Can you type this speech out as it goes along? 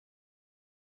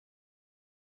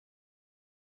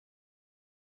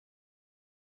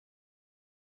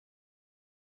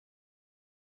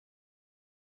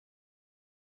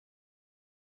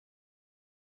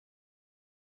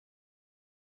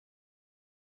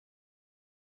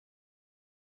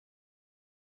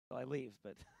I leave,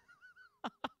 but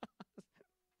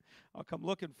I'll come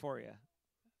looking for you.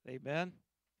 Amen.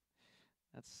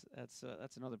 That's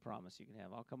another promise you can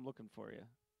have. I'll come looking for you.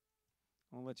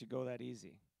 I won't let you go that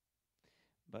easy.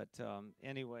 But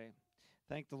anyway,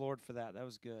 thank the Lord for that. That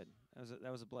was good.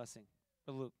 That was a blessing.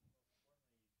 But Luke,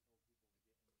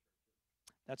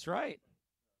 that's right.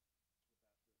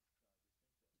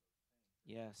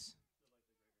 Yes.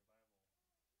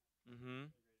 Mm-hmm.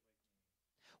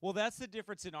 Well, that's the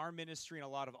difference in our ministry and a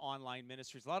lot of online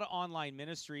ministries. A lot of online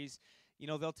ministries,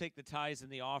 they'll take the tithes and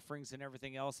the offerings and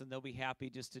everything else, and they'll be happy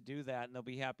just to do that, and they'll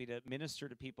be happy to minister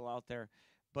to people out there.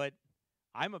 But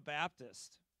I'm a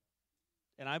Baptist,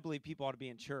 and I believe people ought to be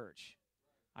in church.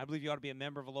 I believe you ought to be a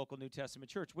member of a local New Testament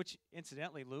church, which,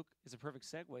 incidentally, Luke, is a perfect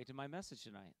segue to my message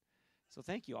tonight. So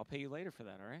thank you. I'll pay you later for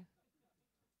that, all right?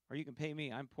 Or you can pay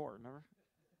me. I'm poor, remember?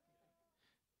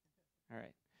 All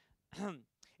right.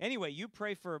 Anyway, you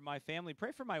pray for my family.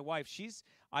 Pray for my wife.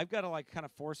 I've got to kind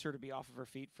of force her to be off of her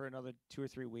feet for another 2 or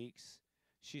 3 weeks.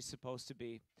 She's supposed to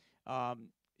be.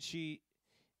 She,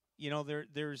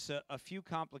 there's a few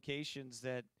complications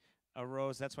that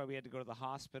arose. That's why we had to go to the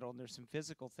hospital. And there's some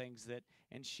physical things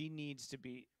and she needs to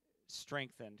be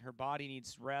strengthened. Her body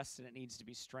needs rest and it needs to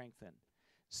be strengthened.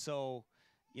 So,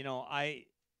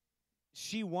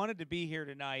 she wanted to be here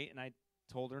tonight, and I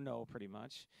told her no, pretty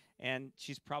much. And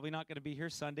she's probably not going to be here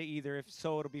Sunday either. If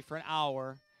so, it'll be for an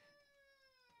hour.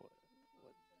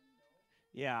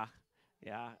 Yeah,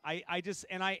 yeah.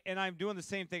 I'm doing the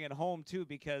same thing at home too,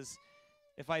 because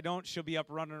if I don't, she'll be up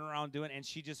running around doing, and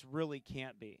she just really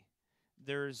can't be.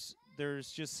 There's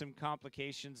just some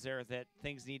complications there that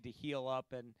things need to heal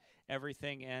up and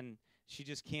everything, and she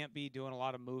just can't be doing a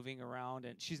lot of moving around,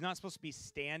 and she's not supposed to be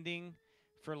standing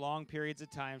for long periods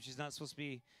of time. She's not supposed to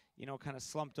be, kind of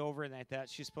slumped over and like that.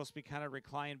 She's supposed to be kind of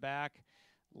reclined back,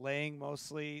 laying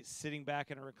mostly, sitting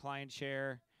back in a reclined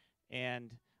chair,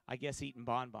 and I guess eating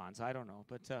bonbons. I don't know,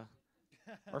 but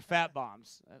or fat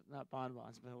bombs, not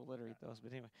bonbons, but we'll let her eat those.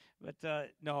 But anyway, but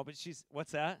no, but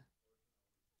what's that?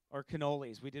 Or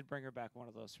cannolis. We did bring her back one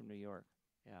of those from New York.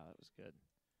 Yeah, that was good.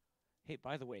 Hey,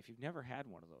 by the way, if you've never had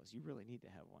one of those, you really need to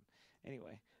have one.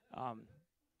 Anyway,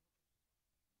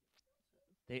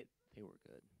 they were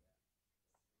good.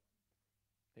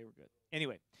 They were good.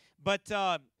 Anyway, but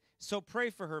so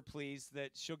pray for her, please,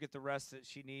 that she'll get the rest that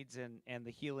she needs and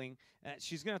the healing.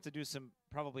 She's going to have to do some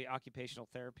probably occupational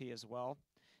therapy as well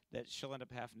that she'll end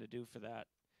up having to do for that.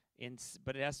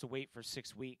 But it has to wait for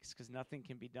 6 weeks because nothing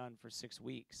can be done for 6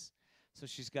 weeks. So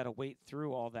she's got to wait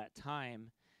through all that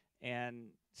time and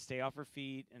stay off her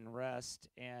feet and rest,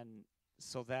 and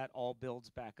so that all builds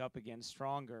back up again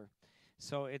stronger.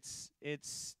 So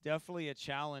it's definitely a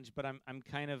challenge, but I'm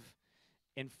kind of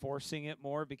enforcing it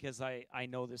more because I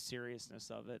know the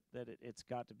seriousness of it, that it's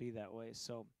got to be that way.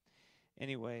 So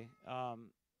anyway,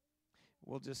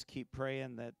 we'll just keep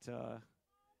praying that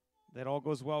all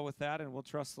goes well with that, and we'll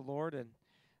trust the Lord. And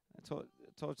I told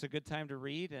it's a good time to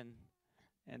read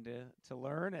and to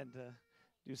learn and to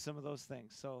do some of those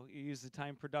things. So you use the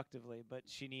time productively, but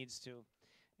she needs to.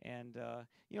 And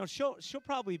she'll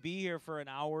probably be here for an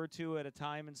hour or two at a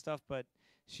time and stuff, but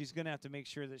she's going to have to make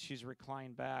sure that she's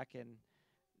reclined back and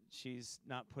she's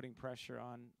not putting pressure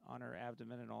on her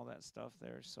abdomen and all that stuff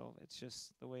there. So it's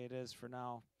just the way it is for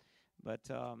now. But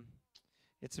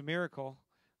it's a miracle.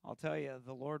 I'll tell you,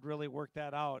 the Lord really worked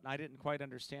that out. And I didn't quite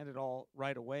understand it all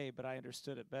right away, but I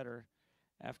understood it better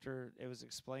after it was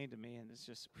explained to me. And it's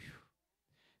just, whew,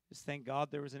 just thank God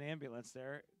there was an ambulance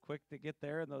there, quick to get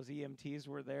there, and those EMTs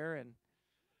were there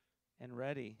and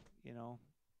ready,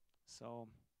 So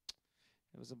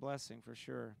it was a blessing for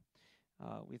sure.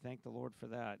 We thank the Lord for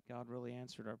that. God really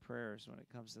answered our prayers when it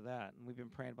comes to that. And we've been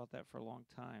praying about that for a long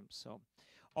time. So,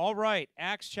 all right,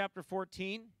 Acts chapter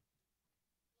 14.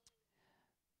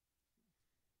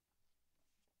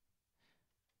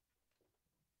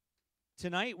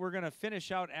 Tonight we're going to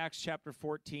finish out Acts chapter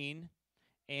 14,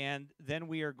 and then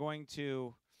we are going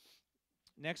to,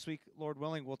 next week, Lord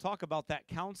willing, we'll talk about that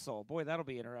council. Boy, that'll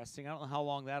be interesting. I don't know how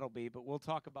long that'll be, but we'll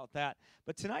talk about that.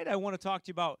 But tonight I want to talk to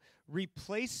you about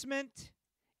replacement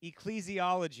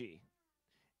ecclesiology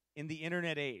in the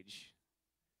internet age.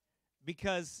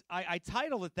 Because I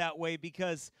title it that way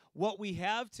because what we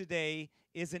have today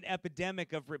is an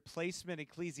epidemic of replacement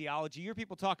ecclesiology. You hear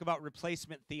people talk about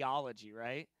replacement theology,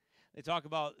 right? They talk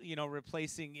about,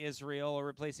 replacing Israel or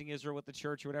replacing Israel with the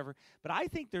church or whatever. But I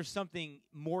think there's something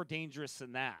more dangerous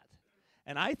than that.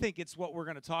 And I think it's what we're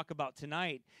going to talk about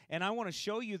tonight. And I want to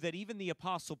show you that even the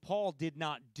Apostle Paul did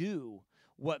not do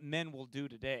what men will do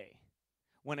today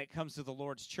when it comes to the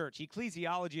Lord's church.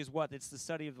 Ecclesiology is what? It's the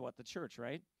study of what? The church,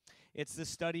 right? It's the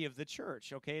study of the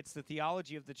church, okay? It's the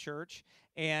theology of the church,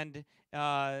 and,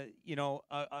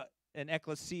 an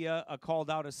ecclesia, a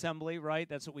called-out assembly, right?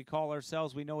 That's what we call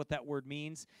ourselves. We know what that word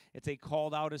means. It's a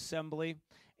called-out assembly,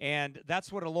 and that's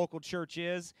what a local church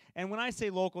is. And when I say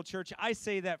local church, I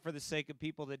say that for the sake of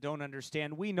people that don't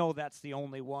understand. We know that's the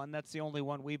only one. That's the only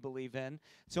one we believe in.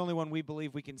 It's the only one we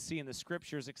believe we can see in the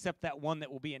Scriptures, except that one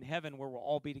that will be in heaven where we'll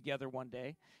all be together one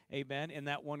day, amen, in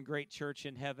that one great church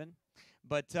in heaven.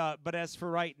 But as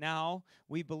for right now,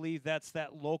 we believe that's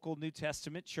that local New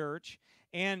Testament church.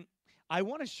 And I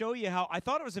want to show you how I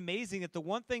thought it was amazing that the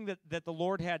one thing that the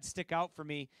Lord had stick out for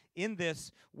me in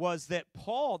this was that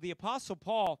Paul, the Apostle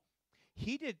Paul,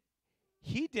 he did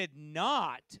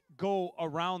not go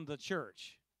around the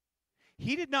church.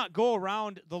 He did not go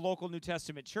around the local New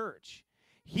Testament church.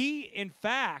 In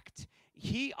fact,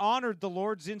 he honored the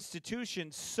Lord's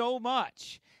institution so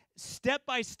much, step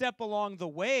by step along the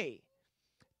way.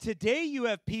 Today you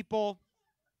have people,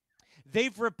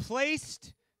 they've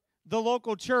replaced the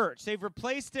local church. They've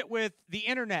replaced it with the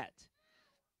internet.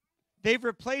 They've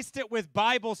replaced it with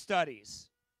Bible studies.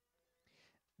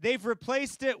 They've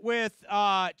replaced it with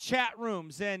chat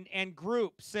rooms and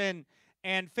groups and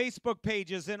Facebook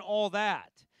pages and all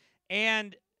that.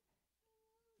 And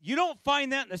you don't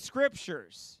find that in the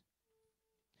Scriptures.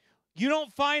 You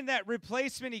don't find that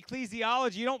replacement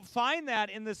ecclesiology. You don't find that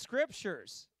in the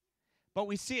Scriptures. But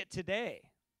we see it today.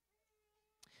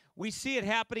 We see it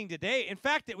happening today. In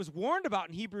fact, it was warned about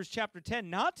in Hebrews chapter 10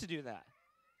 not to do that,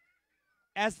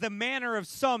 as the manner of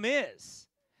some is.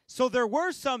 So there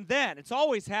were some then. It's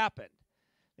always happened.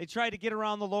 They tried to get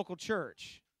around the local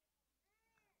church.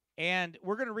 And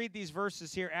we're going to read these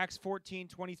verses here, Acts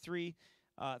 14:23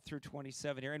 through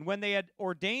 27 here. And when they had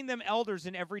ordained them elders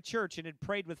in every church and had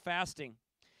prayed with fasting,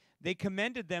 they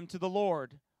commended them to the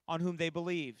Lord, on whom they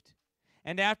believed.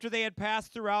 And after they had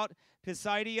passed throughout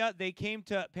Pisidia, they came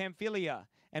to Pamphylia.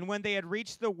 And when they had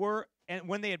preached the word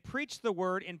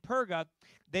in Perga,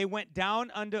 they went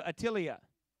down into Attalia,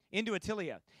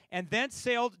 and thence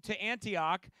sailed to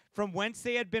Antioch, from whence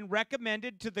they had been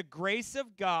recommended to the grace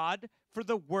of God for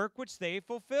the work which they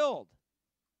fulfilled.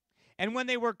 And when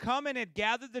they were come and had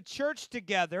gathered the church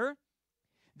together,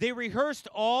 they rehearsed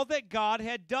all that God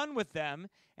had done with them,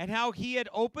 and how he had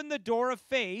opened the door of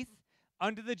faith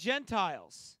unto the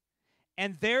Gentiles.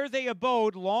 And there they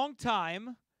abode long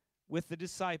time with the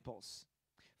disciples.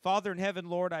 Father in heaven,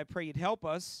 Lord, I pray you'd help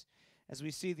us as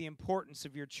we see the importance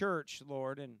of your church,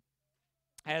 Lord, and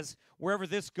as wherever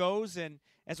this goes, and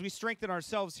as we strengthen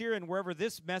ourselves here, and wherever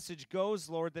this message goes,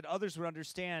 Lord, that others would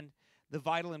understand the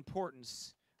vital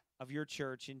importance of your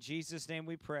church. In Jesus' name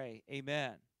we pray.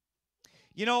 Amen.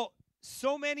 You know,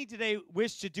 so many today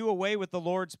wish to do away with the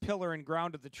Lord's pillar and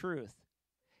ground of the truth,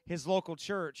 his local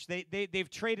church. They've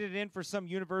traded it in for some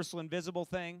universal invisible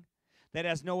thing that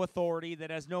has no authority, that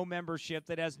has no membership,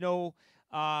 that has no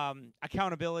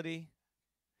accountability.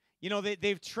 You know,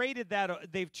 they've traded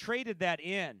that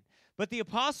in. But the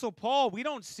Apostle Paul, we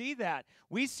don't see that.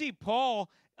 We see Paul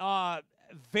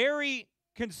very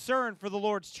concerned for the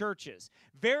Lord's churches,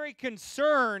 very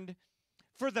concerned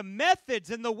for the methods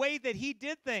and the way that he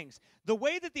did things. The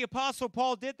way that the Apostle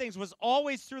Paul did things was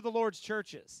always through the Lord's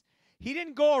churches. He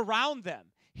didn't go around them.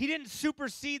 He didn't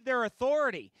supersede their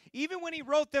authority. Even when he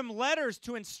wrote them letters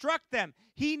to instruct them,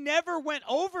 he never went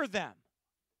over them.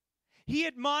 He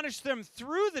admonished them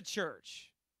through the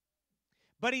church,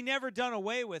 but he never done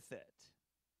away with it.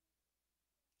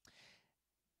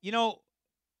 You know,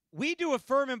 we do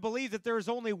affirm and believe that there is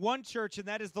only one church, and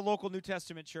that is the local New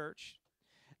Testament church.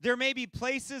 There may be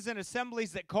places and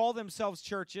assemblies that call themselves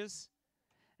churches,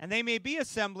 and they may be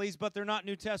assemblies, but they're not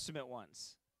New Testament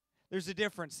ones. There's a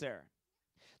difference there.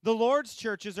 The Lord's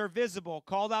churches are visible,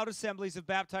 called out assemblies of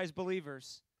baptized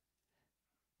believers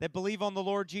that believe on the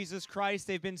Lord Jesus Christ.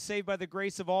 They've been saved by the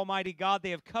grace of Almighty God. They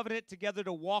have covenanted together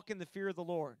to walk in the fear of the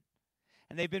Lord.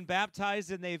 And they've been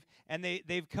baptized, and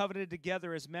they've covenanted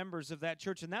together as members of that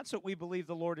church. And that's what we believe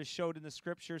the Lord has showed in the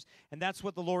Scriptures, and that's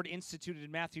what the Lord instituted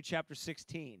in Matthew chapter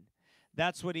 16.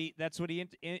 That's what he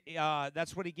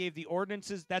gave the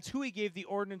ordinances. That's who he gave the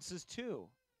ordinances to.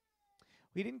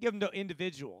 He didn't give them to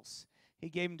individuals. He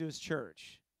gave them to his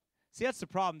church. See, that's the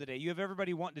problem today. You have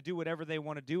everybody wanting to do whatever they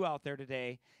want to do out there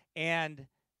today, and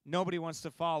nobody wants to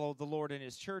follow the Lord in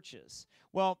his churches.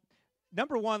 Well,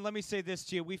 number one, let me say this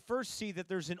to you. We first see that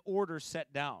there's an order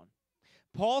set down.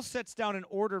 Paul sets down an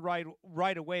order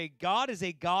right away. God is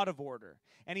a God of order,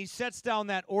 and he sets down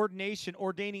that ordination,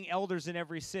 ordaining elders in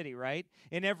every city, right?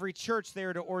 In every church they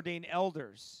are to ordain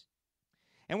elders.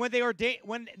 And when they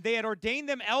had ordained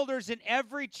them elders in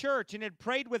every church and had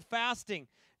prayed with fasting,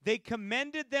 They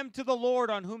commended them to the Lord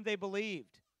on whom they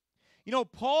believed. You know,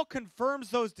 Paul confirms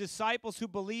those disciples who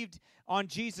believed on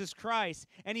Jesus Christ,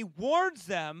 and he warns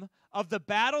them of the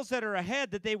battles that are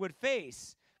ahead that they would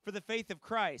face for the faith of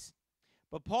Christ.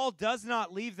 But Paul does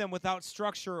not leave them without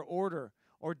structure or order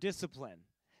or discipline.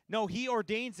 No, he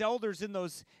ordains elders in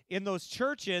those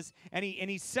churches, and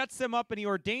he sets them up and he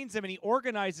ordains them and he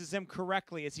organizes them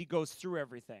correctly as he goes through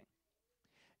everything.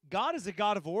 God is a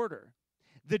God of order.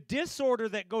 The disorder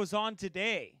that goes on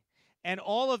today, and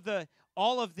all of the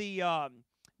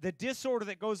disorder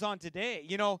that goes on today,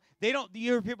 you know, you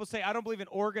hear people say, I don't believe in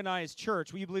organized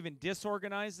church. Will you believe in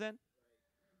disorganized then?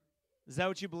 Is that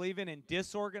what you believe in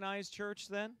disorganized church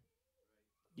then?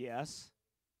 Yes.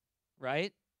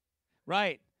 Right?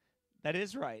 Right. That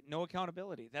is right. No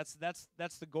accountability. That's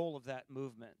the goal of that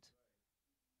movement.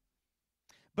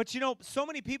 But, you know, so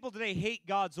many people today hate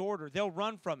God's order. They'll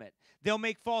run from it. They'll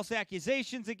make false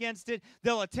accusations against it.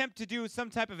 They'll attempt to do some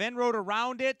type of inroad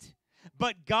around it.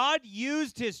 But God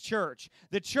used his church.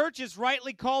 The church is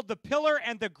rightly called the pillar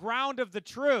and the ground of the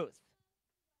truth.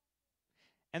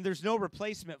 And there's no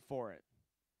replacement for it.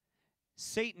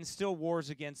 Satan still wars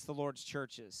against the Lord's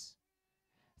churches.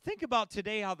 Think about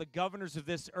today how the governors of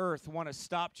this earth want to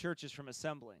stop churches from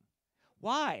assembling.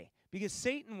 Why? Because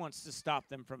Satan wants to stop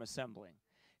them from assembling.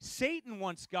 Satan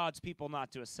wants God's people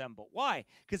not to assemble. Why?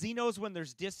 Because he knows when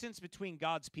there's distance between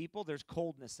God's people, there's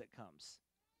coldness that comes.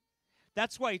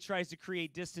 That's why he tries to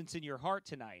create distance in your heart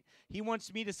tonight. He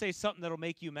wants me to say something that'll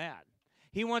make you mad.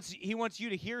 He wants you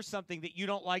to hear something that you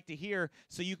don't like to hear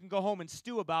so you can go home and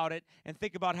stew about it and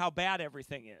think about how bad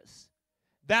everything is.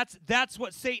 That's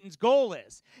what Satan's goal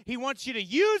is. He wants you to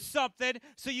use something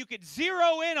so you can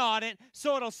zero in on it,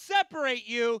 so it'll separate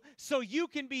you, so you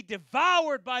can be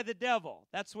devoured by the devil.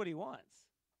 That's what he wants.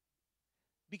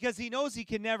 Because he knows he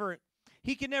can never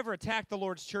attack the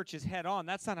Lord's churches head on.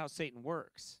 That's not how Satan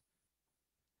works.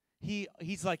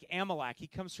 He's like Amalek. He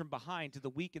comes from behind to the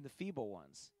weak and the feeble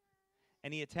ones,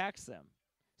 and he attacks them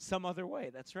some other way.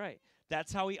 That's right.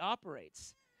 That's how he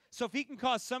operates. So if he can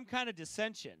cause some kind of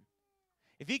dissension,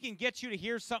 if he can get you to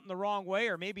hear something the wrong way,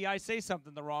 or maybe I say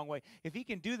something the wrong way, if he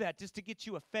can do that just to get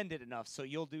you offended enough so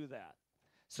you'll do that.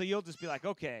 So you'll just be like,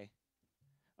 okay,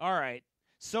 all right,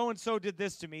 so-and-so did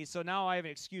this to me, so now I have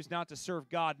an excuse not to serve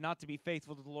God, not to be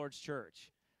faithful to the Lord's church.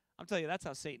 I'm telling you, that's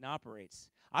how Satan operates.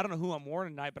 I don't know who I'm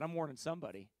warning tonight, but I'm warning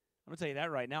somebody. I'm going to tell you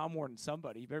that right now. I'm warning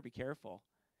somebody. You better be careful.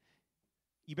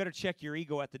 You better check your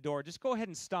ego at the door. Just go ahead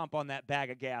and stomp on that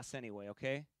bag of gas anyway,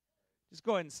 okay? Just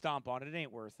go ahead and stomp on it. It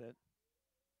ain't worth it.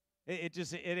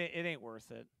 It ain't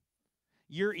worth it.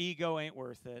 Your ego ain't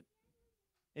worth it.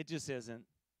 It just isn't.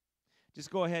 Just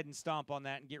go ahead and stomp on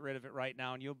that and get rid of it right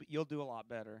now, and you'll do a lot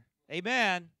better.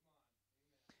 Amen.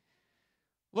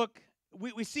 Look,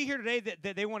 we see here today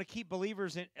that they want to keep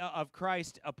believers of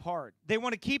Christ apart. They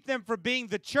want to keep them from being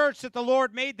the church that the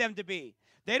Lord made them to be.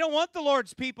 They don't want the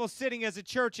Lord's people sitting as a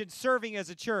church and serving as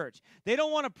a church. They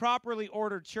don't want a properly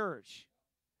ordered church.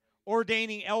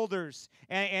 Ordaining elders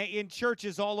in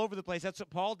churches all over the place. That's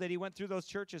what Paul did. He went through those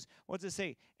churches. What does it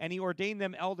say? And he ordained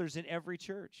them elders in every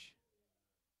church.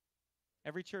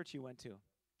 Every church he went to.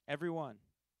 Every one.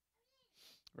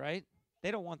 Right?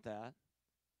 They don't want that.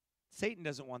 Satan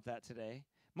doesn't want that today.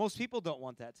 Most people don't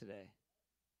want that today.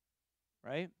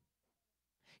 Right?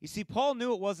 You see, Paul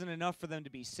knew it wasn't enough for them to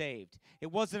be saved.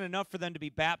 It wasn't enough for them to be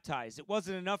baptized. It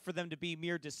wasn't enough for them to be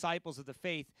mere disciples of the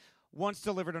faith once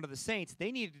delivered unto the saints.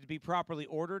 They needed to be properly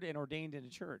ordered and ordained in a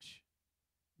church.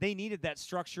 They needed that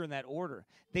structure and that order.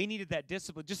 They needed that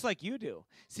discipline, just like you do.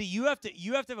 See, you have to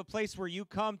have a place where you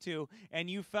come to and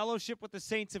you fellowship with the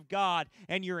saints of God,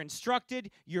 and you're instructed,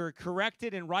 you're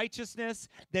corrected in righteousness,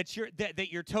 that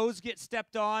your toes get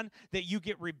stepped on, that you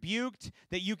get rebuked,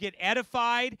 that you get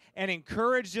edified and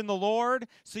encouraged in the Lord,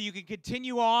 so you can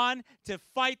continue on to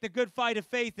fight the good fight of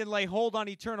faith and lay hold on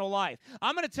eternal life.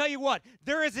 I'm going to tell you what,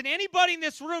 there isn't anybody in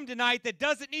this room tonight that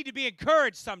doesn't need to be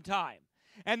encouraged sometime.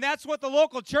 And that's what the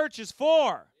local church is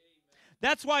for. Amen.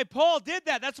 That's why Paul did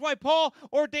that. That's why Paul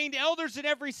ordained elders in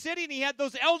every city, and he had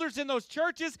those elders in those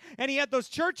churches, and he had those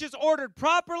churches ordered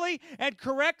properly and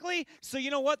correctly. So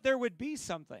you know what? There would be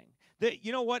something. That,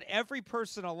 you know what? Every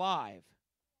person alive,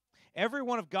 every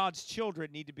one of God's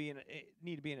children need to be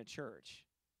in a church.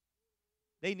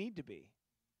 They need to be.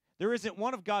 There isn't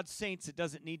one of God's saints that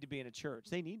doesn't need to be in a church.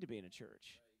 They need to be in a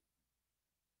church.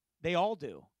 They all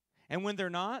do. And when they're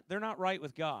not right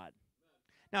with God.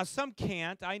 Now, some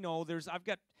can't. I know I've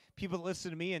got people that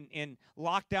listen to me in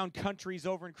lockdown countries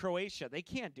over in Croatia. They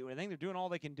can't do anything. They're doing all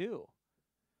they can do.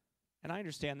 And I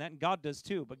understand that, and God does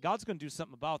too. But God's going to do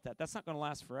something about that. That's not going to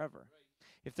last forever.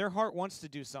 If their heart wants to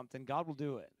do something, God will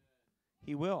do it.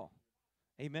 He will.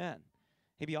 Amen.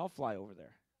 Maybe I'll fly over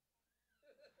there.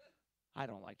 I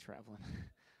don't like traveling.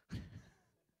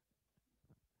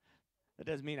 That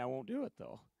doesn't mean I won't do it,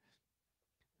 though.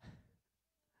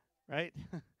 Right?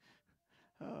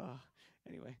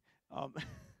 Anyway. But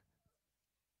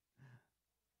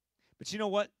you know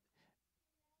what?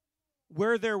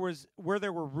 Where there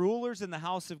were rulers in the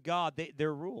house of God, there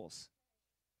are rules.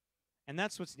 And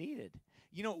that's what's needed.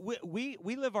 You know, we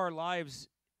live our lives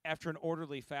after an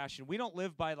orderly fashion. We don't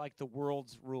live by, like, the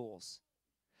world's rules.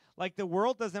 Like, the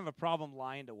world doesn't have a problem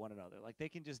lying to one another. Like, they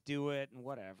can just do it and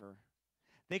whatever.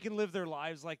 They can live their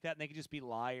lives like that, and they can just be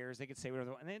liars. They can say whatever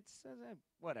they want, and it's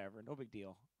whatever, no big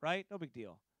deal, right? No big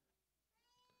deal.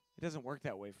 It doesn't work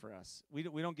that way for us. We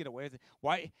don't get away with it.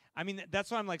 Why? I mean,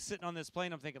 that's why I'm, like, sitting on this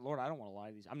plane. I'm thinking, Lord, I don't want to lie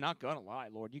to these. I'm not going to lie,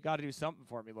 Lord. You got to do something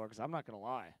for me, Lord, because I'm not going to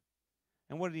lie.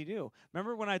 And what did he do?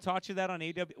 Remember when I taught you that on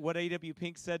what A.W.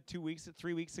 Pink said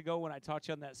 3 weeks ago when I taught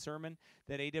you on that sermon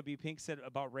that A.W. Pink said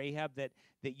about Rahab, that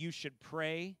you should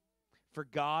pray for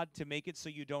God to make it so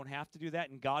you don't have to do that,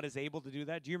 and God is able to do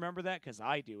that? Do you remember that? Because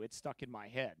I do. It's stuck in my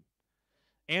head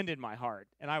and in my heart.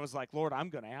 And I was like, Lord, I'm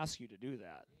going to ask you to do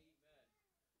that.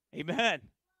 Amen.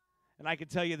 And I can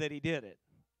tell you that he did it.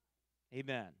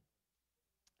 Amen.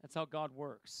 That's how God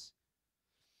works.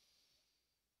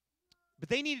 But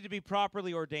they needed to be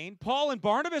properly ordained. Paul and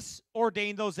Barnabas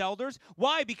ordained those elders.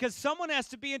 Why? Because someone has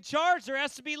to be in charge. There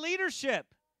has to be leadership.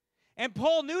 And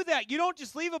Paul knew that. You don't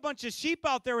just leave a bunch of sheep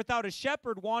out there without a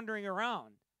shepherd wandering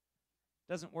around.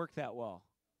 It doesn't work that well.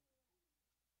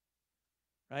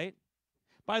 Right?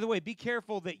 By the way, be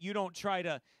careful that you don't try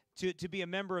to be a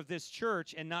member of this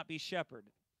church and not be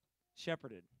shepherded.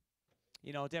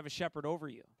 You know, to have a shepherd over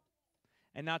you.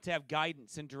 And not to have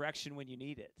guidance and direction when you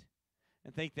need it.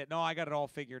 And think that, no, I got it all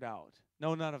figured out.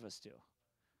 No, none of us do.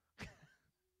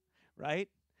 Right?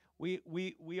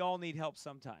 We all need help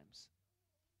sometimes.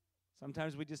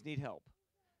 Sometimes we just need help.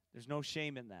 There's no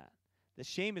shame in that. The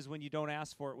shame is when you don't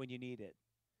ask for it when you need it.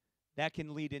 That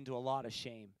can lead into a lot of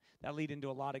shame. That'll lead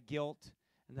into a lot of guilt,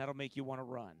 and that'll make you want to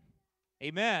run.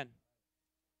 Amen.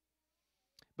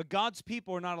 But God's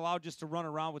people are not allowed just to run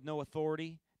around with no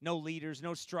authority, no leaders,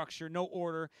 no structure, no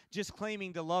order, just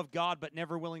claiming to love God but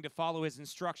never willing to follow his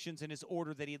instructions and his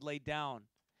order that he had laid down.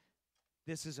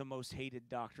 This is a most hated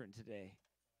doctrine today.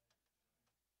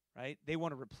 Right? They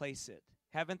want to replace it.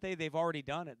 Haven't they? They've already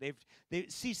done it.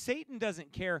 See, Satan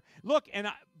doesn't care. Look, and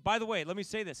by the way, let me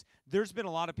say this. There's been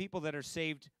a lot of people that are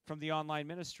saved from the online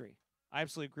ministry. I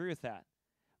absolutely agree with that.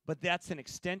 But that's an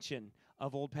extension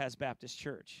of Old Paths Baptist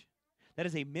Church. That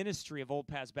is a ministry of Old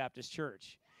Paths Baptist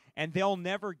Church. And they'll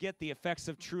never get the effects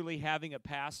of truly having a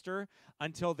pastor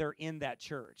until they're in that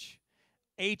church.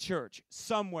 A church,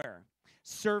 somewhere,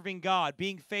 serving God,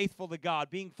 being faithful to God,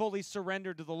 being fully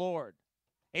surrendered to the Lord.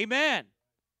 Amen.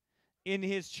 In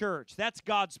his church. That's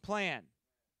God's plan.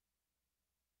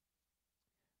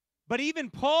 But even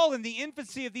Paul, in the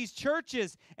infancy of these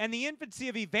churches and the infancy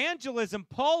of evangelism,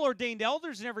 Paul ordained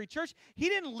elders in every church. He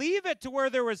didn't leave it to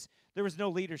where there was no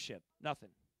leadership. Nothing.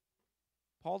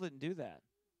 Paul didn't do that.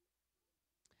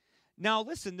 Now,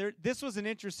 listen, this was an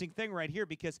interesting thing right here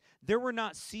because there were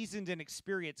not seasoned and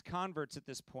experienced converts at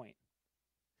this point.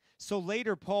 So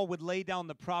later, Paul would lay down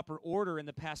the proper order in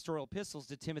the pastoral epistles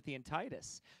to Timothy and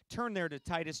Titus. Turn there to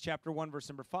Titus chapter 1, verse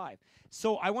number 5.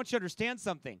 So I want you to understand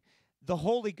something. The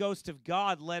Holy Ghost of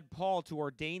God led Paul to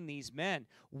ordain these men.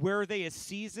 Were they as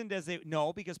seasoned as they?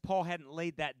 No, because Paul hadn't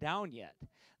laid that down yet.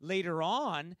 Later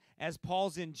on, as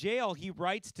Paul's in jail, he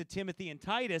writes to Timothy and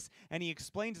Titus, and he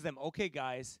explains to them, okay,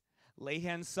 guys, lay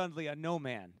hands suddenly on no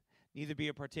man, neither be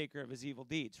a partaker of his evil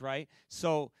deeds, right?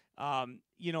 So,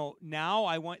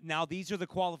 now these are the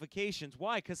qualifications.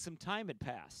 Why? Because some time had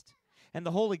passed. And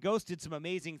the Holy Ghost did some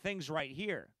amazing things right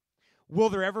here. Will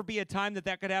there ever be a time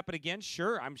that could happen again?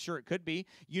 Sure, I'm sure it could be.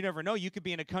 You never know. You could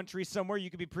be in a country somewhere. You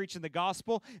could be preaching the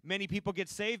gospel. Many people get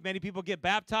saved. Many people get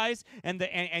baptized. And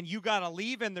you got to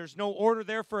leave and there's no order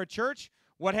there for a church.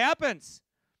 What happens?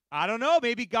 I don't know.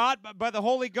 Maybe God, by the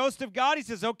Holy Ghost of God, he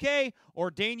says, okay,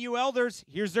 ordain you elders.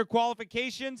 Here's their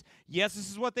qualifications. Yes, this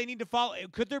is what they need to follow.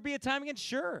 Could there be a time again?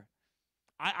 Sure.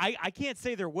 I can't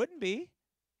say there wouldn't be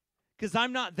because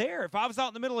I'm not there. If I was out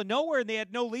in the middle of nowhere and they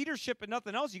had no leadership and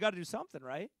nothing else, you got to do something,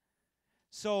 right?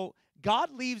 So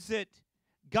God leaves it.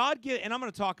 And I'm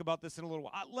going to talk about this in a little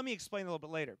while. Let me explain a little bit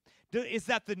later. Is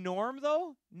that the norm,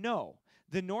 though? No.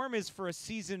 The norm is for a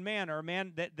seasoned man or a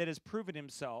man that has proven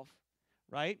himself,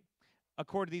 right?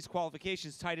 According to these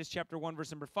qualifications, Titus chapter 1,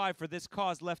 verse number 5, for this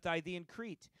cause left I thee in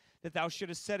Crete, that thou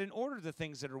shouldest set in order the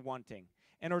things that are wanting,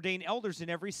 and ordain elders in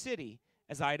every city,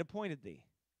 as I had appointed thee.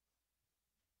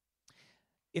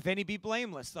 If any be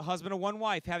blameless, the husband of one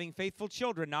wife, having faithful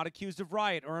children, not accused of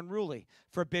riot or unruly.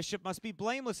 For a bishop must be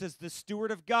blameless as the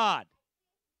steward of God,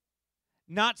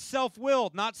 not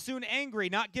self-willed, not soon angry,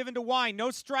 not given to wine,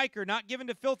 no striker, not given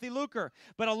to filthy lucre,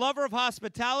 but a lover of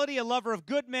hospitality, a lover of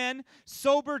good men,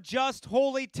 sober, just,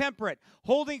 holy, temperate,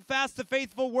 holding fast the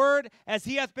faithful word as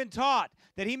he hath been taught,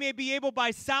 that he may be able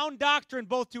by sound doctrine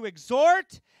both to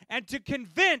exhort and to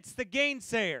convince the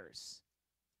gainsayers.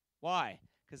 Why?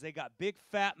 Because they got big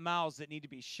fat mouths that need to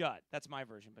be shut. That's my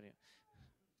version, but anyway.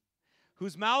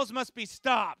 Whose mouths must be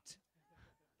stopped.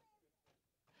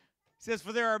 He says,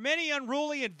 for there are many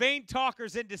unruly and vain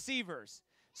talkers and deceivers,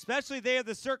 especially they of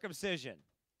the circumcision,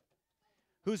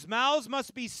 whose mouths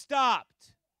must be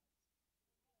stopped.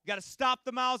 You got to stop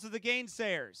the mouths of the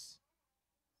gainsayers.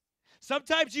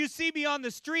 Sometimes you see me on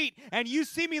the street and you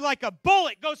see me like a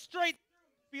bullet go straight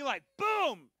through, be like,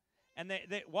 boom. And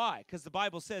they why? Because the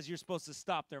Bible says you're supposed to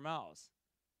stop their mouths.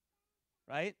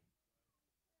 Right?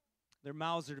 Their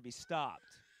mouths are to be stopped.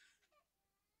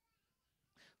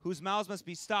 Whose mouths must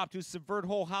be stopped, who subvert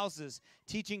whole houses,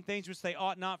 teaching things which they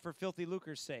ought not for filthy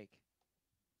lucre's sake.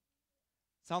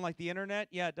 Sound like the internet?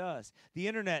 Yeah, it does. The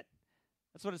internet,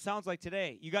 that's what it sounds like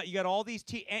today. You got all these,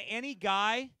 any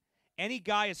guy,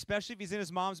 especially if he's in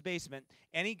his mom's basement,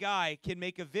 any guy can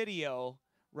make a video,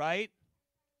 right?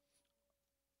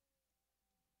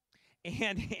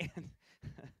 And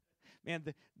man,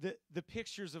 the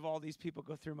pictures of all these people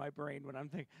go through my brain when I'm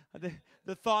thinking,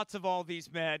 the thoughts of all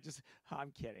these men, just,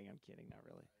 I'm kidding, not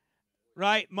really.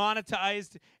 Right?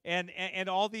 Monetized and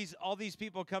all these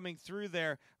people coming through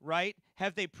there, right?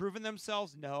 Have they proven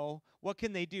themselves? No. What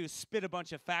can they do? Spit a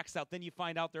bunch of facts out. Then you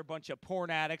find out they're a bunch of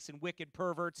porn addicts and wicked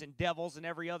perverts and devils and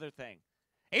every other thing.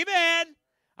 Amen.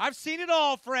 I've seen it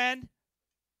all, friend.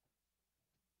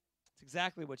 It's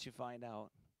exactly what you find out.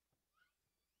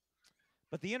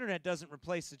 But the internet doesn't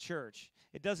replace the church.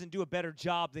 It doesn't do a better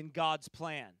job than God's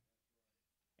plan.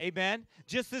 Amen?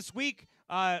 Just this week,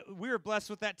 we were blessed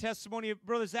with that testimony of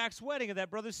Brother Zach's wedding, of that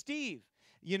Brother Steve,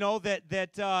 you know,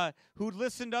 that who'd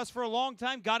listened to us for a long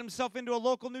time, got himself into a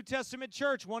local New Testament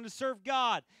church, wanted to serve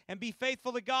God and be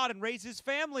faithful to God and raise his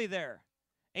family there.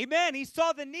 Amen? He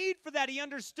saw the need for that. He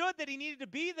understood that he needed to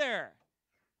be there.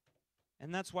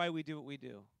 And that's why we do what we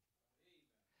do.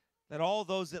 That all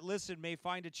those that listen may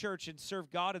find a church and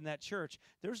serve God in that church.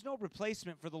 There's no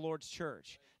replacement for the Lord's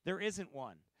church. There isn't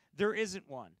one. There isn't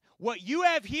one. What you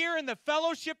have here and the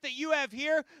fellowship that you have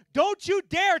here, don't you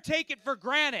dare take it for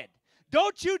granted.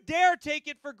 Don't you dare take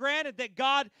it for granted that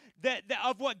God, that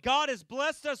of what God has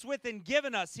blessed us with and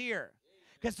given us here.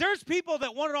 Because there's people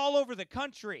that want it all over the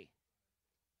country.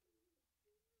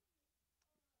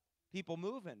 People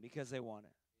moving because they want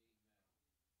it.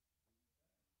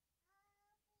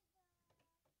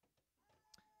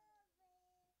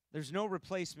 There's no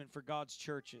replacement for God's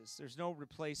churches. There's no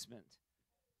replacement.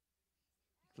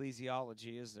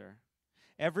 Ecclesiology, is there?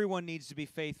 Everyone needs to be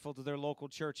faithful to their local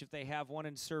church if they have one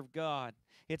and serve God.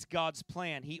 It's God's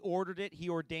plan. He ordered it. He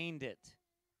ordained it.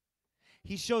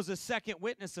 He shows a second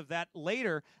witness of that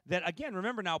later that, again,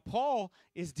 remember now, Paul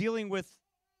is dealing with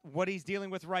what he's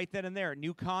dealing with right then and there.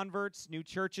 New converts, new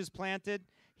churches planted.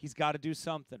 He's got to do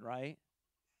something, right?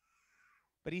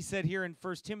 But he said here in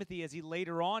 1 Timothy, as he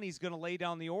later on, he's going to lay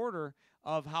down the order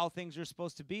of how things are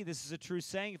supposed to be. This is a true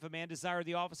saying. If a man desire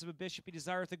the office of a bishop, he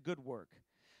desireth a good work.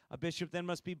 A bishop then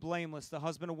must be blameless, the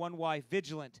husband of one wife,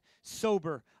 vigilant,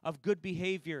 sober, of good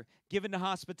behavior, given to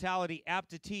hospitality,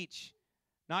 apt to teach,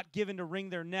 not given to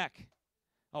wring their neck.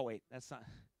 Oh, wait, that's not.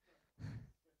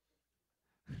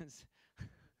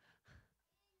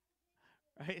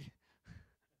 Right?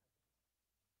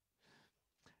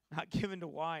 Not given to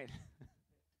wine.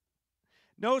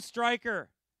 No striker.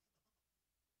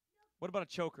 What about a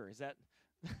choker? Is that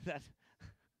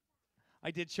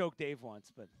I did choke Dave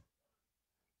once, but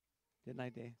didn't I,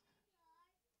 Dave?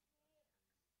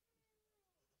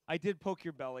 I did poke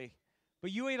your belly,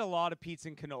 but you ate a lot of pizza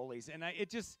and cannolis, and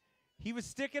he was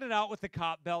sticking it out with the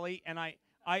cop belly, and I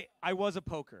was a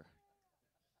poker.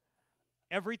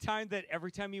 Every time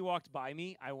he walked by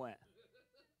me, I went.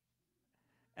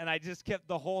 And I just kept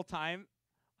the whole time,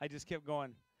 I just kept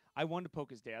going. I wanted to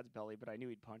poke his dad's belly, but I knew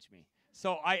he'd punch me.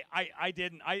 So I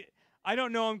didn't. I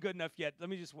don't know I'm good enough yet. Let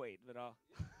me just wait. But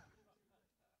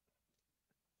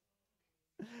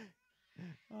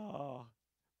oh,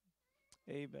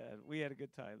 amen. We had a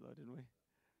good time though, didn't we?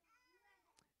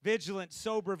 Vigilant,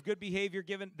 sober, of good behavior,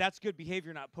 given. That's good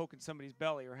behavior, not poking somebody's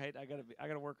belly, right? I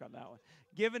gotta work on that one.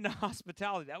 Given to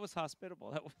hospitality. That was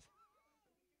hospitable. That was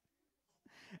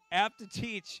apt to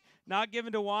teach, not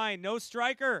given to wine, no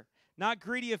striker, not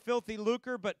greedy of filthy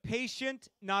lucre, but patient,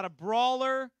 not a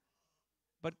brawler,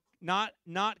 but not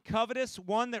covetous,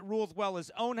 one that ruleth well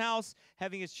his own house,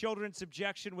 having his children in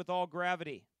subjection with all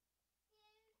gravity.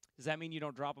 Does that mean you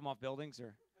don't drop them off buildings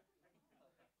or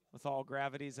with all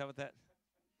gravity? Is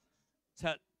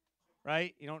that,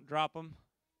 right? You don't drop them,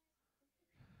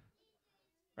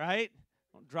 right?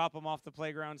 Don't drop them off the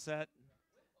playground set.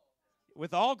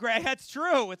 With all that's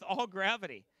true, with all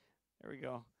gravity. There we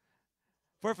go.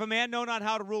 For if a man know not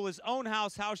how to rule his own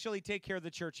house, how shall he take care of the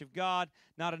church of God?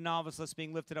 Not a novice, lest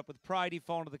being lifted up with pride, he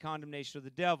fall into the condemnation of the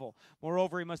devil.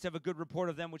 Moreover, he must have a good report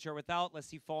of them which are without,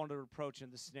 lest he fall into reproach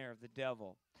and the snare of the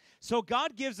devil. So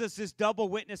God gives us this double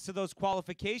witness to those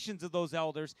qualifications of those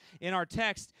elders. In our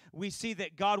text, we see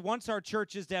that God wants our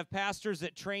churches to have pastors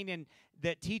that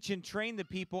that teach and train the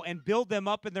people and build them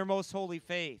up in their most holy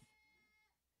faith.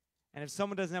 And if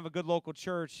someone doesn't have a good local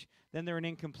church, then they're an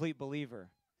incomplete believer.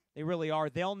 They really are.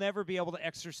 They'll never be able to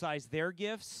exercise their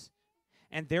gifts,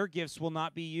 and their gifts will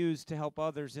not be used to help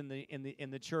others in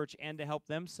the church and to help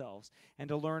themselves and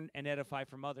to learn and edify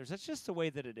from others. That's just the way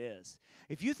that it is.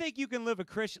 If you think you can live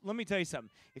let me tell you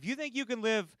something. If you think you can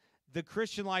live the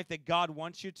Christian life that God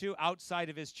wants you to outside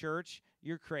of his church,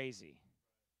 you're crazy.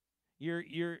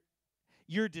 You're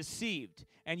deceived,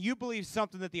 and you believe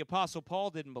something that the Apostle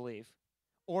Paul didn't believe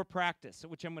or practice,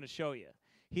 which I'm going to show you.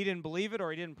 He didn't believe it,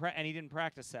 or he didn't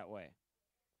practice that way,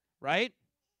 right?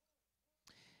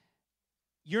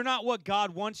 You're not what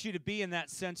God wants you to be in that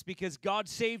sense, because God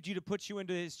saved you to put you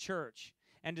into his church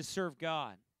and to serve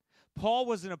God. Paul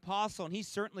was an apostle, and he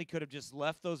certainly could have just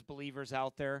left those believers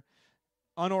out there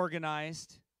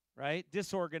unorganized, right?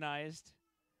 Disorganized,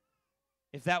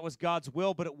 if that was God's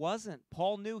will, but it wasn't.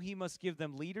 Paul knew he must give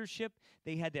them leadership.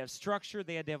 They had to have structure.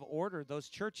 They had to have order. Those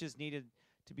churches needed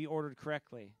to be ordered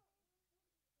correctly.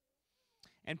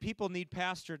 And people need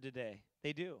pastor today.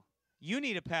 They do. You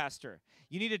need a pastor.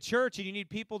 You need a church, and you need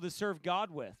people to serve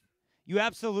God with. You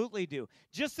absolutely do.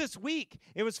 Just this week,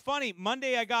 it was funny.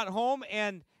 Monday I got home,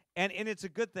 and it's a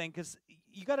good thing, because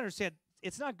you got to understand,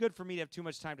 it's not good for me to have too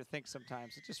much time to think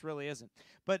sometimes. It just really isn't.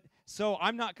 But so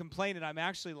I'm not complaining. I'm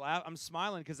actually I'm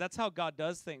smiling, because that's how God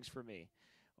does things for me.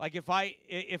 Like if I'm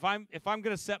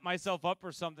going to set myself up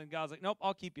for something, God's like, nope,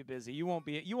 I'll keep you busy. You won't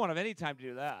have any time to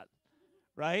do that,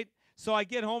 right? So I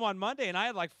get home on Monday, and I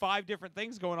had like 5 different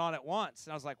things going on at once.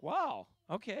 And I was like, wow,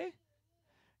 okay.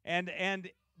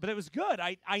 But it was good.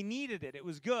 I needed it. It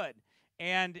was good.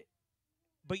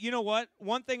 But you know what?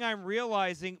 One thing I'm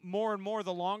realizing more and more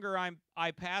the longer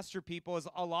I pastor people is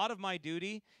a lot of my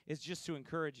duty is just to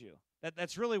encourage you.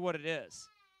 That's really what it is.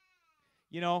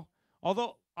 You know,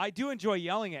 although I do enjoy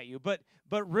yelling at you, but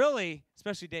really,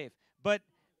 especially Dave,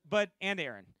 and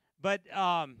Aaron. Right,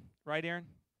 Aaron?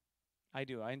 I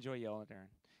do. I enjoy yelling at Aaron.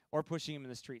 Or pushing him in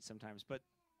the street sometimes. But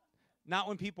not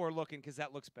when people are looking, because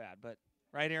that looks bad. But,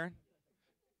 right, Aaron?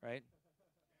 Right?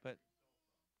 But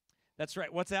that's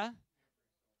right. What's that?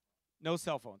 No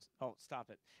cell phones. Oh, stop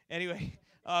it. Anyway,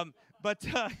 but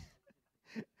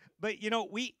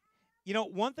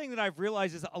one thing that I've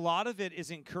realized is a lot of it is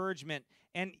encouragement.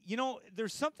 And,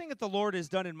 there's something that the Lord has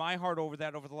done in my heart over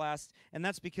the last, and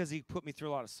that's because he put me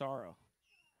through a lot of sorrow.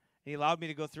 He allowed me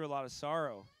to go through a lot of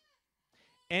sorrow.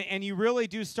 And you really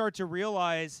do start to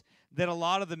realize that a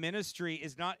lot of the ministry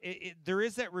is not, there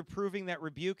is that reproving, that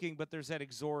rebuking, but there's that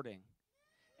exhorting.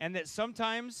 And that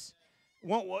sometimes,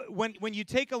 when you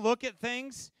take a look at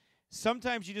things,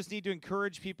 sometimes you just need to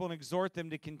encourage people and exhort them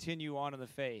to continue on in the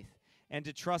faith and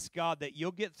to trust God that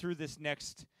you'll get through this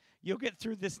next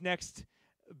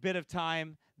bit of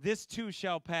time. This too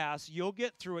shall pass. You'll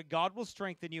get through it. God will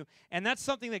strengthen you. And that's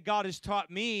something that God has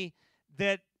taught me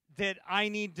that I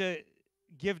need to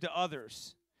give to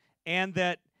others. And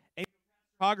that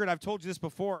Hoggard, I've told you this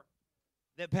before,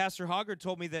 that Pastor Hoggard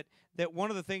told me that one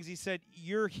of the things he said,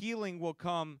 your healing will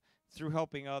come through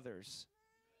helping others.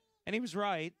 And he was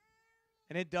right,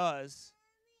 and it does.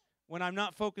 When I'm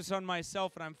not focused on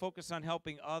myself and I'm focused on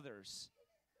helping others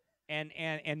and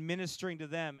ministering to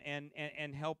them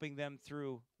and helping them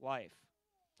through life.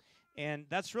 And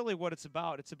that's really what it's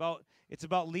about. It's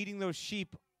about leading those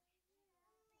sheep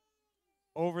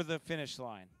over the finish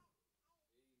line.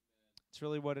 It's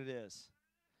really what it is.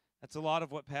 That's a lot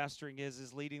of what pastoring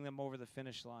is leading them over the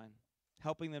finish line,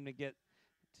 helping them to get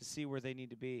to see where they need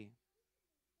to be.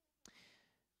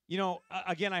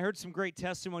 Again, I heard some great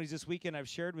testimonies this weekend I've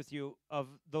shared with you of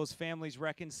those families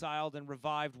reconciled and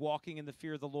revived, walking in the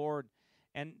fear of the Lord,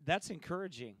 and that's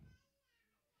encouraging.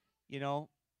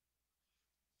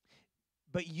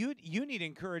 But you need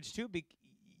encouraged too.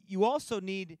 You also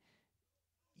need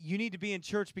to be in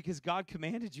church because God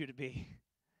commanded you to be.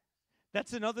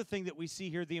 That's another thing that we see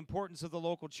here, the importance of the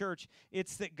local church.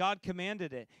 It's that God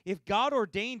commanded it. If God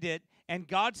ordained it and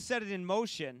God set it in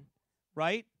motion,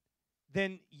 right,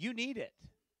 then you need it.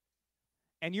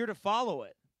 And you're to follow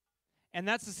it. And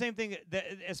that's the same thing that,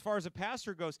 as far as a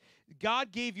pastor goes.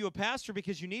 God gave you a pastor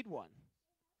because you need one.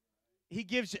 He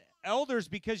gives elders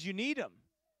because you need them,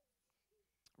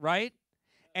 right?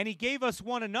 And he gave us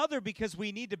one another because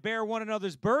we need to bear one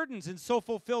another's burdens and so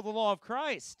fulfill the law of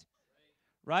Christ,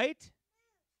 right?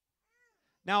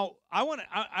 Now, I want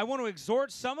to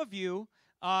exhort some of you,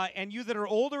 and you that are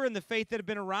older in the faith that have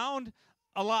been around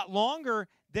a lot longer,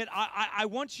 that I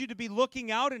want you to be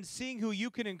looking out and seeing who you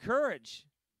can encourage.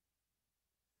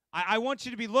 I want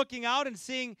you to be looking out and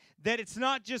seeing that it's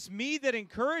not just me that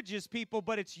encourages people,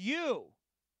 but it's you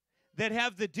that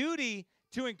have the duty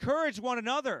to encourage one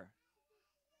another,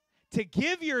 to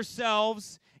give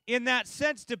yourselves in that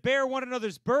sense to bear one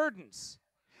another's burdens.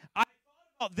 I thought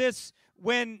about this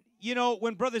when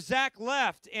Brother Zach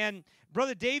left, and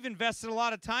Brother Dave invested a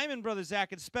lot of time in Brother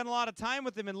Zach and spent a lot of time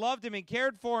with him and loved him and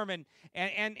cared for him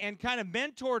and kind of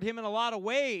mentored him in a lot of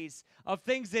ways of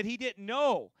things that he didn't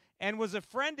know, and was a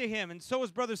friend to him, and so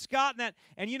was Brother Scott and that.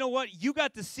 And you know what? They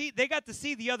got to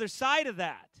see the other side of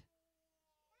that.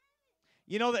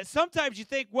 You know, that sometimes you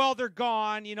think, well, they're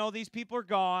gone, these people are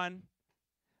gone.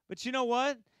 But you know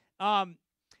what?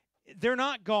 They're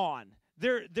not gone.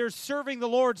 They're serving the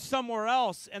Lord somewhere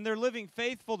else, and they're living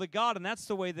faithful to God, and that's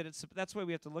the way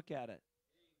we have to look at it.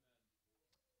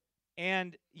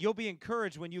 And you'll be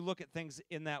encouraged when you look at things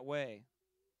in that way.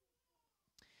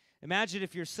 Imagine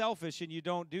if you're selfish and you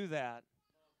don't do that,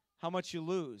 how much you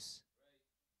lose.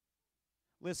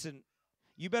 Listen,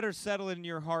 you better settle in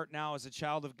your heart now as a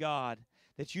child of God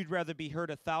that you'd rather be hurt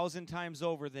 1,000 times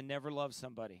over than never love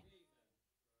somebody.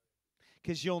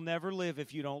 Because you'll never live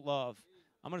if you don't love.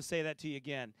 I'm going to say that to you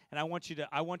again, and I want you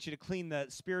to clean the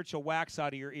spiritual wax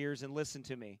out of your ears and listen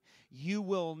to me. You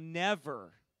will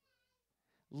never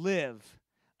live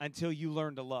until you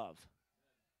learn to love.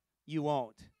 You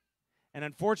won't. And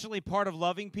unfortunately, part of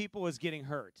loving people is getting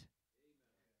hurt.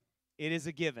 It is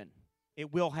a given.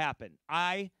 It will happen.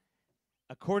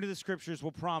 According to the Scriptures,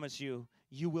 will promise you,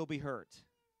 you will be hurt.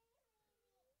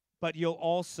 But you'll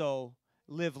also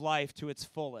live life to its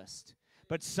fullest.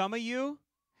 But some of you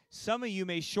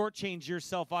may shortchange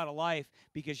yourself out of life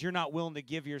because you're not willing to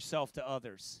give yourself to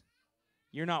others.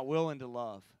 You're not willing to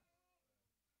love.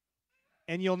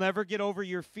 And you'll never get over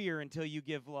your fear until you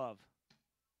give love.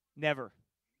 Never.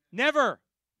 Never.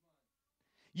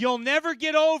 You'll never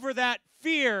get over that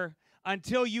fear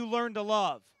until you learn to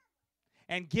love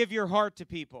and give your heart to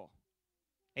people.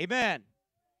 Amen.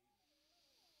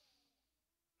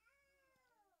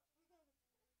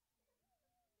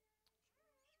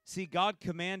 See, God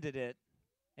commanded it,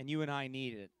 and you and I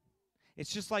need it.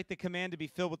 It's just like the command to be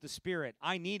filled with the Spirit.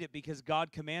 I need it because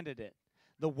God commanded it.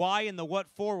 The why and the what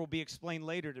for will be explained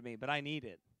later to me, but I need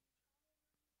it.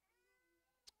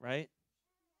 Right?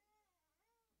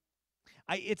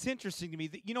 It's interesting to me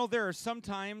that, there are some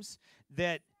times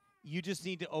that you just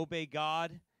need to obey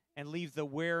God and leave the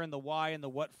where and the why and the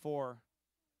what for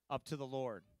up to the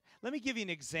Lord. Let me give you an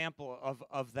example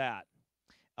of that.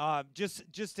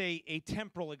 Just a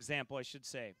temporal example, I should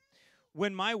say.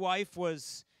 When my wife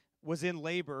was in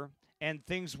labor and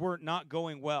things were not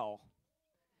going well,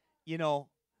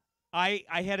 I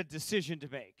had a decision to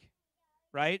make,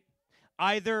 right?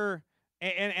 Either,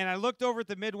 and I looked over at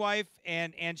the midwife,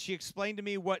 and she explained to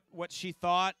me what she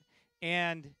thought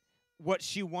and what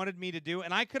she wanted me to do.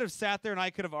 And I could have sat there and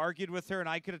I could have argued with her and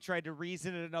I could have tried to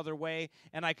reason it another way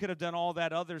and I could have done all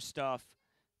that other stuff.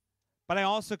 But I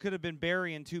also could have been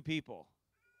burying two people,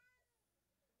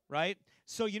 right?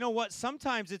 So you know what?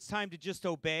 Sometimes it's time to just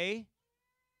obey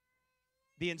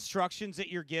the instructions that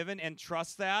you're given and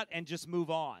trust that and just move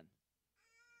on,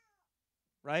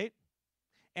 right?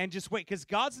 And just wait, because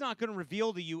God's not going to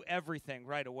reveal to you everything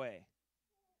right away,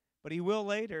 but He will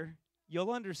later.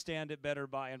 You'll understand it better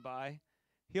by and by.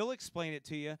 He'll explain it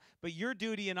to you, but your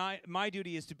duty and my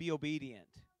duty is to be obedient.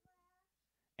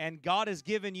 And God has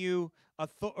given you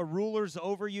rulers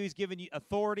over you. He's given you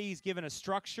authority. He's given a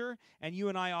structure, and you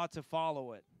and I ought to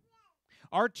follow it.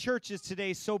 Our churches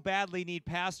today so badly need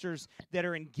pastors that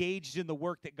are engaged in the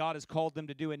work that God has called them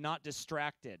to do and not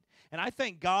distracted. And I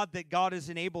thank God that God has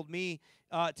enabled me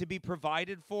to be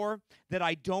provided for, that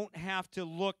I don't have to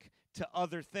look to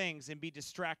other things and be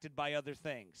distracted by other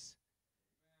things.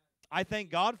 I thank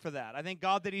God for that. I thank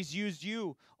God that He's used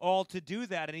you all to do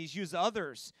that, and He's used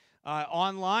others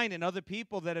online and other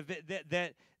people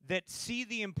that see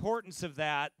the importance of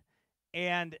that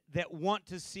and that want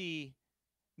to see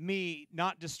me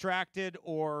not distracted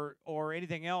or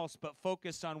anything else, but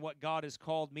focused on what God has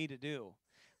called me to do.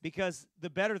 Because the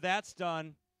better that's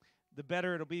done, the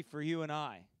better it'll be for you and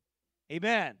I.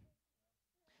 Amen.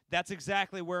 That's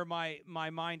exactly where my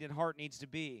mind and heart needs to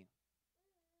be.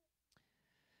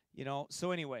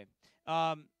 So anyway,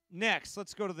 next,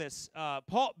 let's go to this.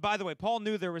 Paul, by the way, Paul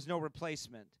knew there was no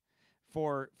replacement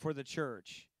for the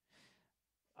church.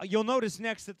 You'll notice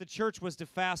next that the church was to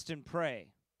fast and pray.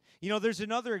 There's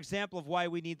another example of why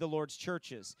we need the Lord's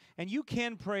churches. And you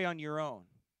can pray on your own.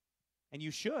 And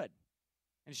you should.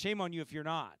 And shame on you if you're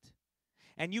not.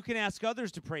 And you can ask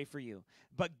others to pray for you.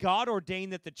 But God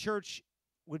ordained that the church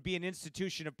would be an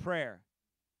institution of prayer.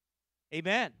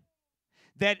 Amen.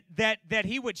 That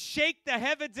he would shake the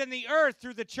heavens and the earth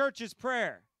through the church's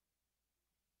prayer.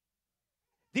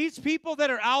 These people that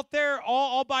are out there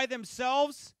all by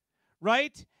themselves,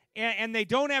 right? And they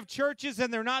don't have churches,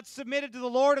 and they're not submitted to the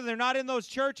Lord, and they're not in those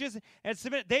churches and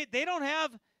submit. They don't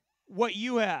have what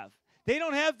you have. They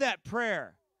don't have that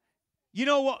prayer. You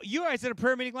know what? You guys had a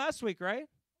prayer meeting last week, right?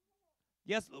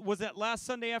 Yes, was that last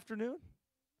Sunday afternoon?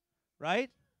 Right?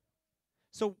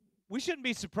 So we shouldn't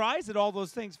be surprised that all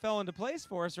those things fell into place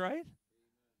for us, right?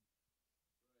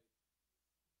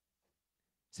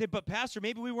 Say, but Pastor,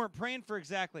 maybe we weren't praying for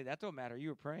exactly. That don't matter. You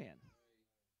were praying.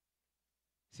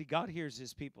 See, God hears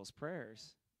his people's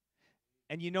prayers.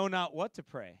 And you know not what to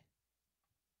pray.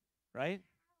 Right?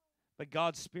 But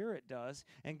God's Spirit does.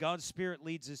 And God's Spirit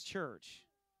leads his church.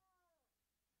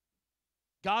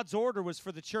 God's order was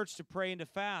for the church to pray and to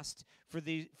fast for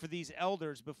these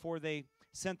elders before they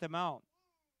sent them out.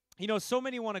 So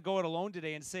many want to go it alone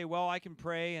today and say, well, I can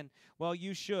pray, and, well,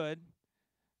 you should.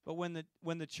 But when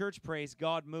the church prays,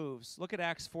 God moves. Look at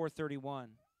Acts 4:31.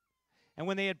 And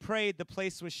when they had prayed, the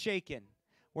place was shaken,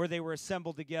 where they were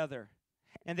assembled together.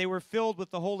 And they were filled with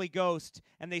the Holy Ghost,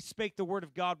 and they spake the word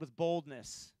of God with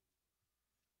boldness.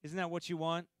 Isn't that what you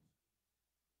want?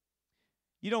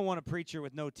 You don't want a preacher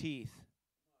with no teeth.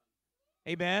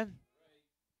 Amen?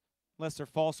 Unless they're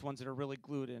false ones that are really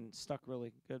glued and stuck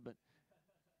really good, but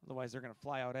otherwise they're going to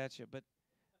fly out at you.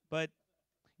 But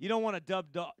you don't want a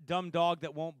dumb dog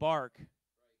that won't bark.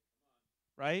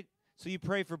 Right? So you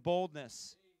pray for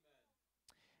boldness.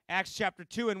 Acts chapter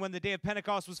 2, and when the day of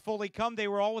Pentecost was fully come, they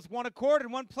were all with one accord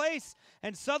in one place.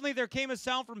 And suddenly there came a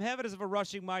sound from heaven as of a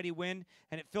rushing mighty wind,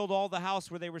 and it filled all the house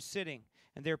where they were sitting.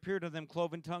 And there appeared to them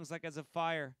cloven tongues like as of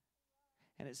fire,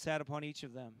 and it sat upon each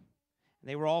of them. And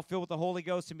they were all filled with the Holy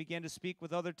Ghost and began to speak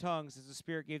with other tongues as the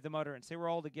Spirit gave them utterance. They were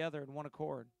all together in one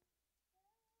accord.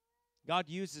 God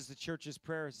uses the church's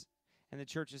prayers and the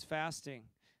church's fasting.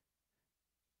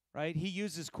 Right? He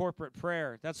uses corporate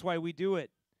prayer. That's why we do it.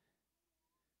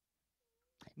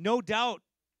 No doubt,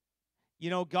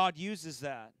 God uses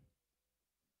that.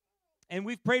 And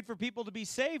we've prayed for people to be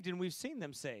saved, and we've seen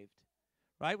them saved.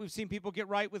 Right? We've seen people get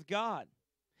right with God.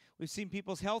 We've seen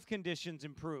people's health conditions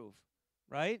improve.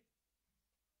 Right?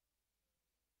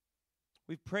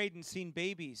 We've prayed and seen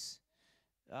babies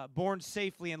born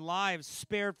safely and lives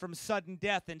spared from sudden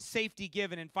death and safety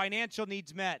given and financial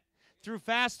needs met through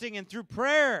fasting and through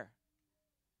prayer.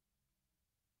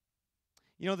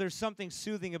 There's something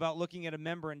soothing about looking at a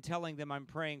member and telling them, I'm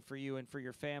praying for you and for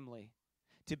your family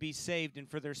to be saved and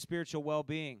for their spiritual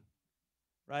well-being.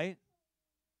 Right?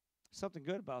 Something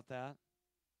good about that.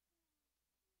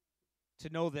 To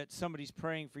know that somebody's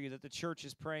praying for you, that the church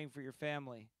is praying for your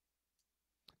family.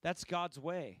 That's God's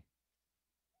way.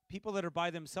 People that are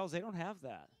by themselves, they don't have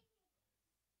that.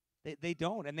 They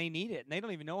don't, and they need it, and they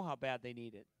don't even know how bad they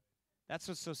need it. That's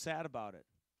what's so sad about it.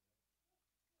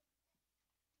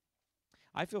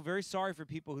 I feel very sorry for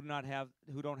people who don't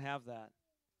have that,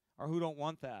 or who don't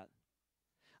want that.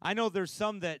 I know there's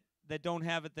some that don't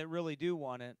have it that really do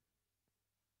want it.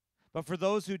 But for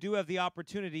those who do have the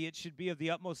opportunity, it should be of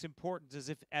the utmost importance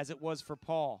as it was for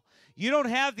Paul. You don't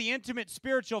have the intimate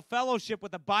spiritual fellowship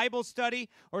with a Bible study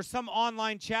or some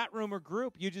online chat room or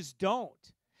group. You just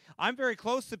don't. I'm very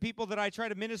close to people that I try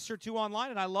to minister to online,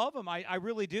 and I love them. I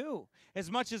really do,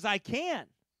 as much as I can.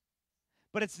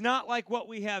 But it's not like what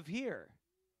we have here.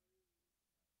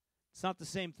 It's not the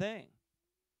same thing.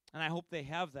 And I hope they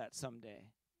have that someday.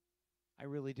 I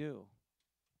really do.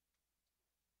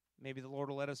 Maybe the Lord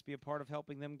will let us be a part of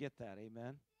helping them get that.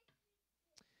 Amen.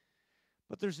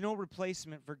 But there's no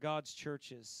replacement for God's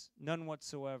churches. None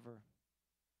whatsoever.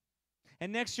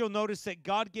 And next you'll notice that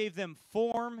God gave them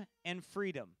form and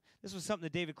freedom. This was something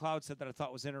that David Cloud said that I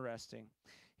thought was interesting.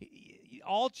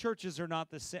 All churches are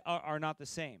not the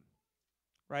same.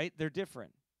 Right? They're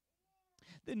different.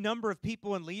 The number of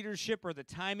people in leadership or the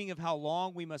timing of how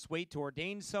long we must wait to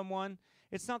ordain someone,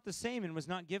 it's not the same and was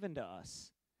not given to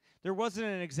us. There wasn't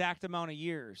an exact amount of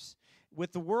years.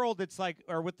 With the world, it's like,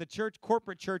 or with the church,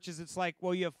 corporate churches, it's like,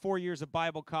 well, you have 4 years of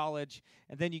Bible college,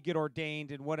 and then you get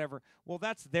ordained and whatever. Well,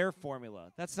 that's their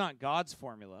formula. That's not God's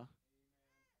formula.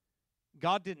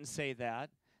 God didn't say that.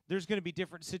 There's going to be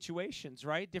different situations,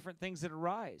 right? Different things that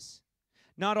arise.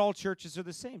 Not all churches are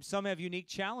the same. Some have unique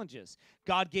challenges.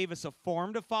 God gave us a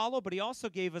form to follow, but he also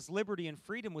gave us liberty and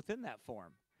freedom within that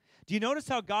form. Do you notice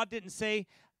how God didn't say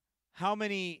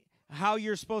how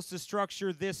you're supposed to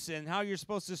structure this and how you're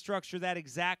supposed to structure that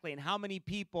exactly and how many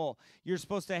people you're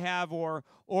supposed to have or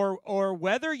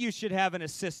whether you should have an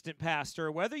assistant pastor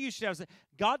or whether you should have...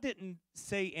 God didn't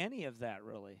say any of that,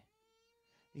 really.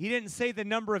 He didn't say the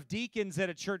number of deacons that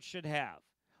a church should have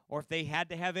or if they had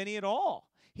to have any at all.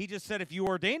 He just said if you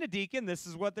ordain a deacon, this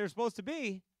is what they're supposed to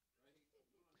be.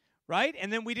 Right?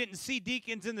 And then we didn't see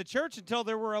deacons in the church until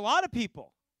there were a lot of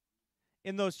people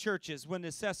in those churches when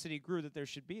necessity grew that there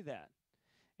should be that.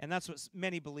 And that's what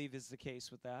many believe is the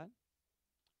case with that.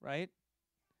 Right?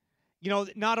 You know,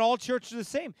 not all churches are the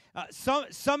same.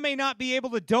 Some may not be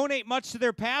able to donate much to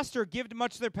their pastor, give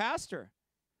much to their pastor.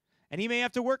 And he may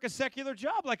have to work a secular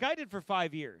job like I did for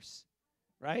 5 years,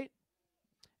 right?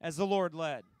 As the Lord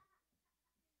led.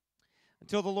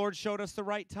 Until the Lord showed us the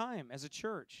right time as a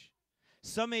church.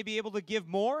 Some may be able to give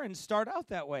more and start out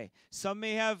that way. Some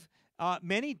may have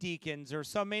many deacons, or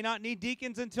some may not need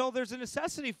deacons until there's a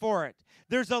necessity for it.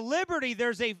 There's a liberty,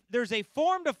 there's a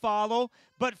form to follow,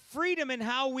 but freedom in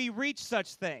how we reach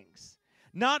such things.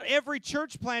 Not every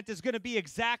church plant is going to be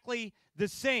exactly the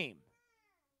same.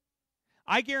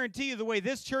 I guarantee you the way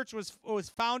this church was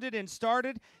founded and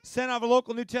started, sent out of a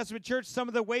local New Testament church, some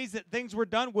of the ways that things were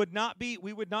done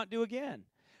we would not do again.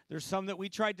 There's some that we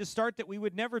tried to start that we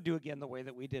would never do again the way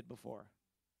that we did before.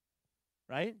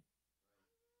 Right?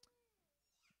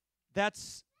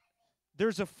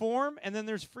 There's a form and then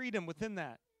there's freedom within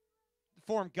that. The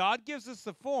form, God gives us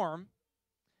the form,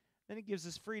 then he gives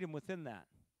us freedom within that.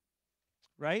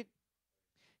 Right?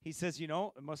 He says, it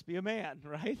must be a man,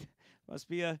 right?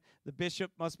 The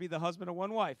bishop must be the husband of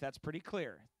one wife. That's pretty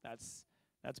clear. That's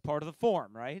part of the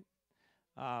form, right?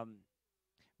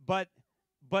 But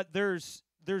there's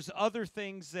other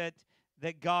things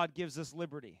that God gives us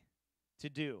liberty to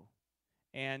do.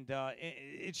 And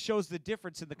it shows the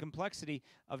difference in the complexity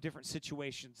of different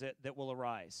situations that will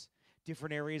arise.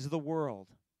 Different areas of the world,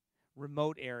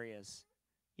 remote areas,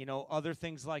 other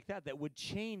things like that would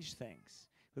change things,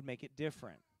 would make it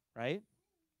different, right?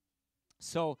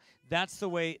 So that's the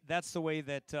way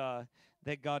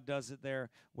that God does it there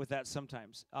with that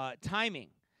sometimes. Timing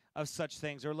of such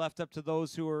things are left up to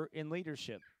those who are in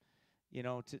leadership,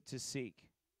 to seek.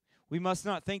 We must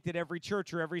not think that every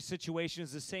church or every situation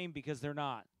is the same because they're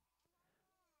not.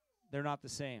 They're not the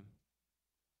same.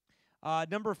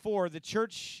 Number 4, the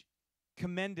church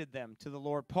commended them to the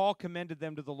Lord. Paul commended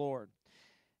them to the Lord.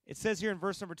 It says here in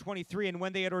verse number 23, and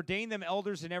when they had ordained them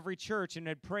elders in every church and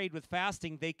had prayed with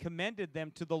fasting, they commended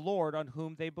them to the Lord on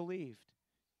whom they believed.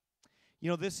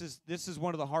 This is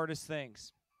one of the hardest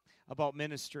things about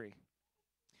ministry,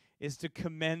 is to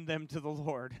commend them to the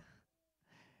Lord.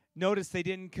 Notice they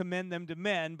didn't commend them to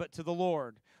men, but to the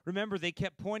Lord. Remember, they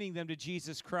kept pointing them to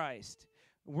Jesus Christ.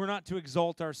 We're not to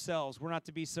exalt ourselves. We're not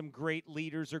to be some great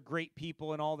leaders or great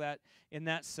people and all that in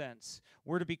that sense.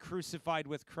 We're to be crucified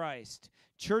with Christ.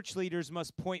 Church leaders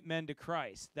must point men to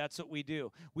Christ. That's what we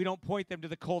do. We don't point them to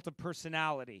the cult of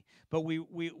personality, but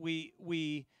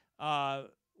we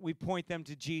point them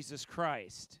to Jesus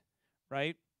Christ,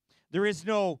 right? There is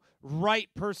no right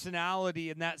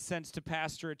personality in that sense to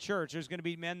pastor a church. There's going to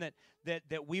be men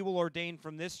that we will ordain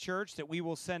from this church, that we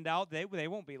will send out. They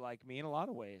won't be like me in a lot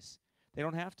of ways. They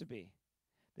don't have to be.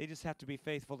 They just have to be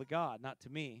faithful to God, not to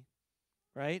me,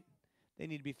 right? They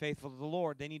need to be faithful to the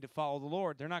Lord. They need to follow the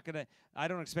Lord. They're not going to, I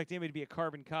don't expect anybody to be a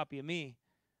carbon copy of me.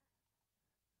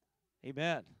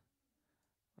 Amen.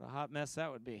 What a hot mess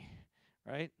that would be,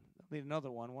 right? I'll need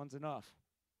another one. One's enough.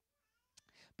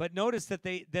 But notice that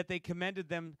they commended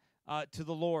them to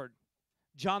the Lord.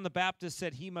 John the Baptist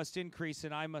said, he must increase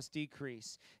and I must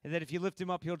decrease. And that if you lift him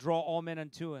up, he'll draw all men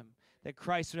unto him. That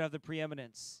Christ would have the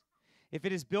preeminence. If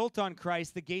it is built on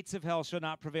Christ, the gates of hell shall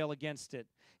not prevail against it.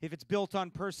 If it's built on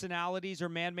personalities or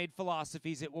man-made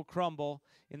philosophies, it will crumble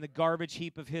in the garbage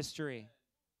heap of history.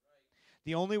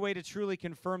 The only way to truly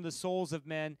confirm the souls of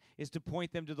men is to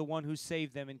point them to the one who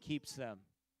saved them and keeps them.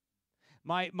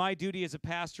 My duty as a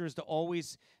pastor is to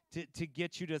always to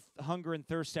get you to hunger and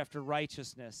thirst after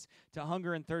righteousness, to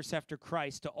hunger and thirst after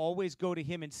Christ, to always go to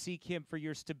him and seek him for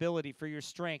your stability, for your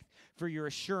strength, for your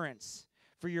assurance,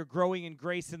 for your growing in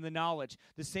grace and the knowledge.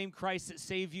 The same Christ that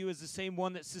saved you is the same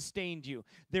one that sustained you.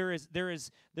 There is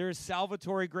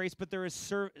salvatory grace, but there is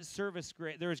service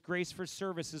grace. There is grace for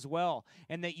service as well,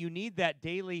 and that you need that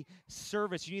daily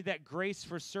service. You need that grace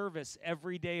for service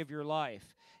every day of your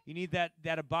life. You need that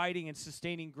abiding and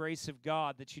sustaining grace of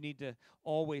God that you need to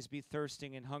always be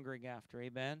thirsting and hungering after.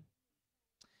 Amen.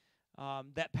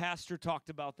 That pastor talked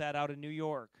about that out in New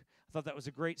York. I thought that was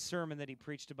a great sermon that he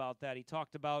preached about that. He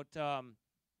talked about,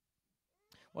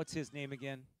 what's his name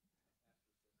again?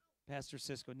 Pastor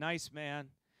Cisco. Nice man,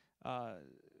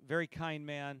 very kind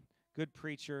man, good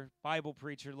preacher, Bible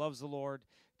preacher, loves the Lord.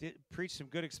 Preached some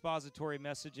good expository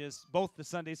messages, both the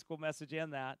Sunday school message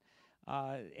and that,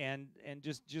 and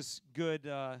just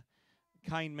good,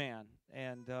 kind man,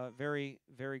 and very,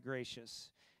 very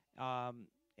gracious.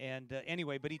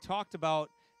 Anyway, but he talked about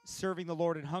serving the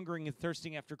Lord and hungering and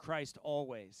thirsting after Christ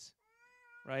always,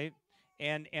 right?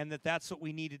 And that's what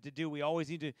we needed to do. We always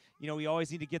need to, we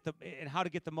always need to get and how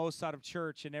to get the most out of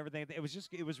church and everything. It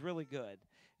was really good.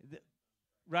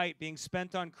 Right, being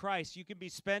spent on Christ. You can be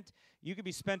spent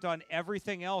on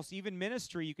everything else, even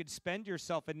ministry. You could spend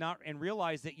yourself and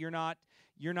realize that you're not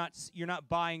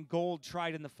buying gold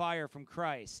tried in the fire from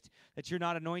Christ. That you're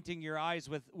not anointing your eyes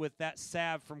with that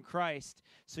salve from Christ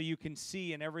so you can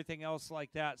see and everything else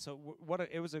like that. So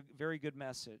it was a very good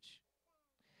message.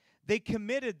 They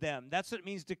commended them. That's what it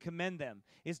means to commend them,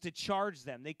 is to charge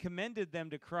them. They commended them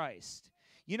to Christ.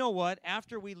 You know what?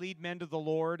 After we lead men to the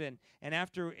Lord, and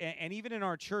even in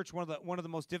our church, one of the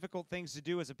most difficult things to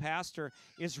do as a pastor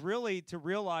is really to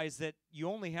realize that you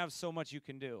only have so much you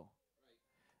can do,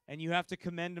 and you have to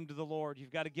commend them to the Lord.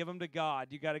 You've got to give them to God.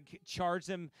 You got to charge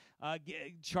them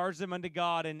unto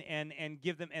God, and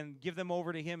give them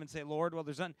over to Him, and say, Lord, well,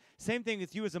 there's none. Same thing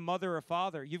with you as a mother or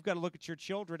father. You've got to look at your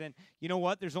children, and you know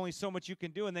what? There's only so much you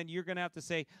can do, and then you're going to have to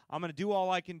say, I'm going to do all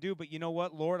I can do, but you know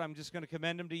what, Lord? I'm just going to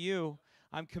commend them to you.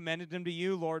 I'm commending them to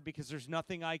you, Lord, because there's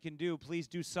nothing I can do. Please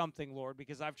do something, Lord,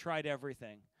 because I've tried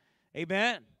everything.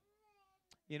 Amen.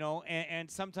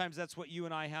 And sometimes that's what you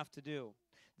and I have to do.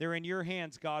 They're in your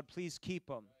hands, God. Please keep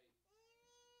them.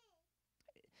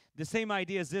 The same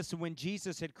idea is this. When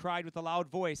Jesus had cried with a loud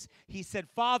voice, he said,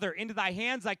 Father, into thy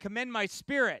hands I commend my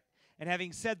spirit. And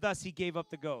having said thus, he gave up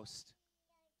the ghost.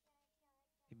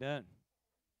 Amen.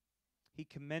 He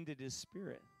commended his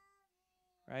spirit,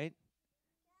 right?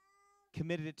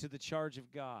 Committed it to the charge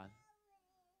of God.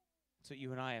 That's what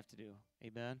you and I have to do.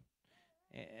 Amen.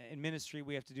 In ministry,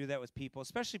 we have to do that with people,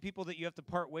 especially people that you have to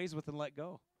part ways with and let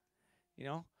go.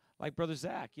 Like Brother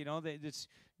Zach, you just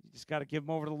got to give them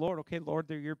over to the Lord. Okay, Lord,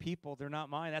 they're your people. They're not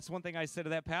mine. That's one thing I said to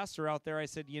that pastor out there. I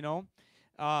said,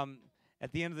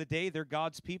 at the end of the day, they're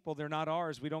God's people. They're not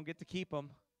ours. We don't get to keep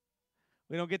them.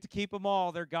 We don't get to keep them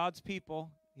all. They're God's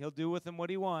people. He'll do with them what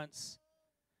he wants,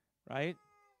 right?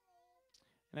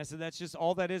 And I said, that's just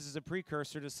all that is a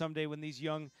precursor to someday when these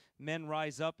young men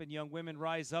rise up and young women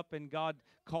rise up and God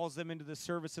calls them into the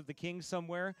service of the King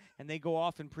somewhere, and they go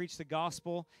off and preach the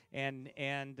gospel and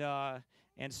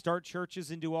start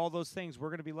churches and do all those things. We're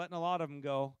going to be letting a lot of them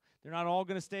go. They're not all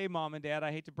going to stay, Mom and Dad.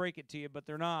 I hate to break it to you, but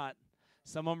they're not.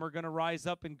 Some of them are going to rise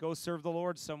up and go serve the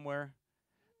Lord somewhere.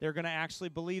 They're going to actually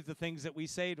believe the things that we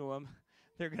say to them.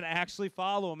 They're going to actually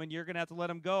follow them, and you're going to have to let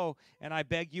them go. And I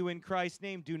beg you in Christ's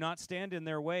name, do not stand in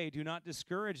their way. Do not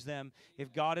discourage them.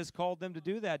 If God has called them to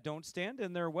do that, don't stand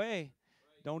in their way.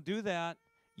 Don't do that.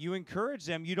 You encourage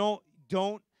them. You don't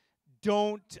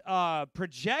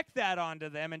project that onto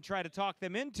them and try to talk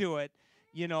them into it,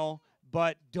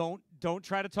 but don't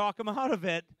try to talk them out of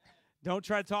it. Don't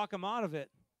try to talk them out of it,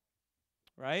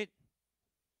 right?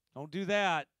 Don't do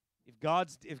that.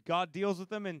 If God deals with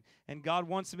them and God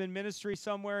wants them in ministry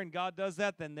somewhere and God does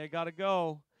that, then they got to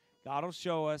go. God will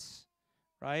show us,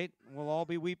 right? We'll all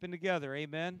be weeping together,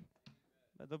 amen?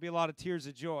 But there'll be a lot of tears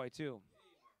of joy, too.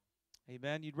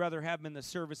 Amen? You'd rather have them in the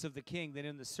service of the King than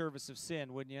in the service of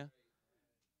sin, wouldn't you?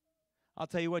 I'll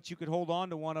tell you what, you could hold on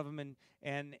to one of them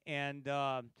and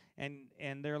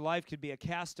their life could be a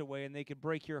castaway, and they could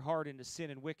break your heart into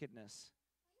sin and wickedness,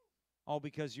 all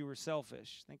because you were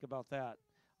selfish. Think about that.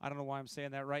 I don't know why I'm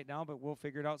saying that right now, but we'll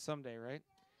figure it out someday, right?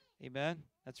 Amen?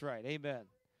 That's right. Amen.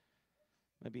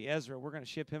 Maybe Ezra, we're going to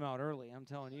ship him out early. I'm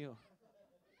telling you.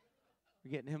 We're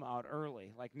getting him out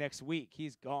early. Like next week,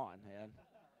 he's gone, man.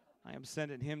 I am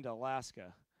sending him to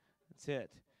Alaska. That's it.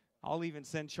 I'll even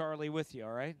send Charlie with you,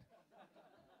 all right?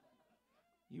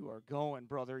 You are going,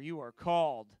 brother. You are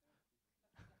called.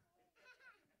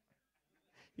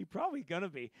 He's probably gonna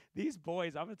be. These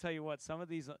boys, I'm gonna tell you what. Some of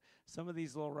these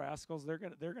little rascals, they're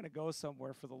gonna go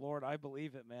somewhere for the Lord. I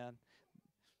believe it, man.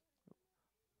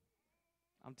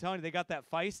 I'm telling you, they got that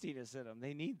feistiness in them.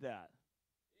 They need that.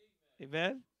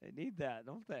 Amen? They need that,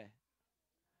 don't they?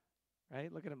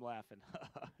 Right? Look at him laughing.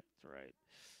 That's right.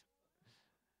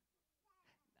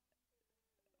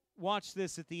 Watch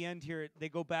this at the end here. They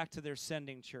go back to their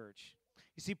sending church.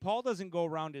 You see, Paul doesn't go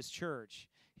around his church.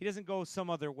 He doesn't go some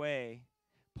other way.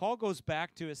 Paul goes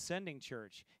back to his sending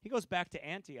church. He goes back to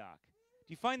Antioch.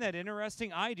 Do you find that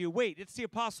interesting? I do. Wait, it's the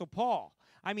Apostle Paul.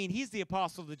 I mean, he's the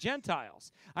apostle of the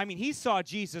Gentiles. I mean, he saw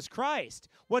Jesus Christ.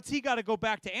 What's he got to go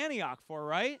back to Antioch for,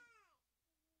 right?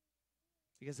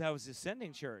 Because that was his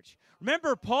sending church.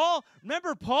 Remember Paul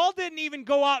didn't even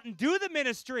go out and do the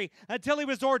ministry until he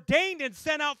was ordained and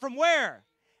sent out from where?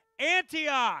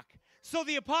 Antioch. So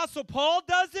the Apostle Paul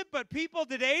does it, but people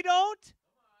today don't?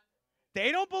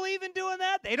 They don't believe in doing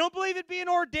that. They don't believe in being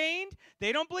ordained.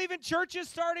 They don't believe in churches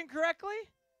starting correctly.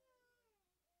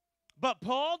 But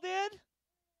Paul did.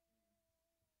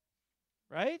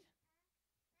 Right?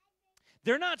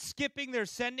 They're not skipping their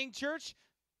sending church.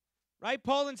 Right?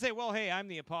 Paul didn't say, well, hey, I'm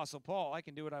the Apostle Paul. I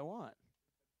can do what I want.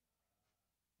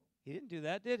 He didn't do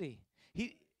that, did he?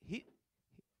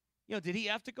 Did he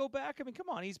have to go back? I mean, come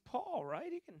on, he's Paul,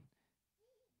 right?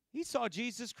 He saw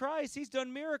Jesus Christ. He's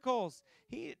done miracles.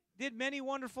 He did many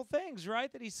wonderful things,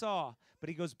 right, that he saw. But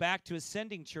he goes back to his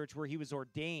sending church where he was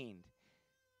ordained.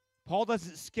 Paul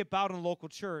doesn't skip out in a local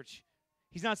church.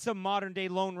 He's not some modern-day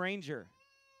Lone Ranger.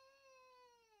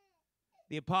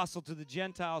 The apostle to the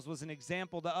Gentiles was an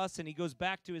example to us, and he goes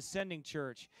back to his sending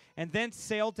church, and then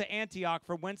sailed to Antioch,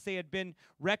 from whence they had been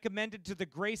recommended to the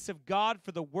grace of God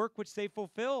for the work which they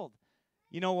fulfilled.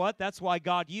 You know what? That's why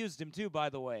God used him too, by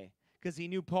the way, because he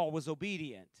knew Paul was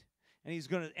obedient. And he's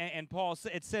going to, and Paul,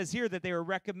 it says here that they were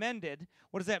recommended.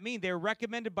 What does that mean? They were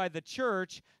recommended by the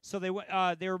church, so they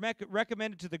were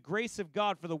recommended to the grace of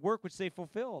God for the work which they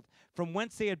fulfilled, from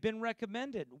whence they had been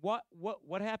recommended. What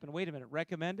happened? Wait a minute,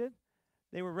 recommended?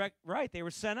 They were right. They were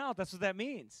sent out. That's what that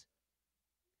means.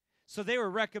 So they were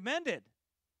recommended.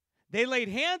 They laid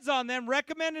hands on them,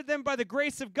 recommended them by the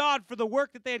grace of God for the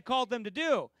work that they had called them to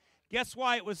do. Guess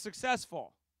why it was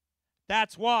successful?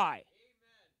 That's why.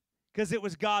 Because it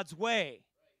was God's way.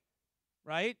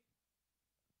 Right?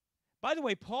 By the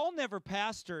way, Paul never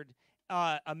pastored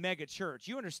a mega church.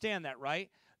 You understand that, right?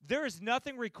 There is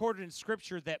nothing recorded in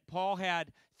Scripture that Paul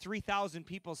had 3,000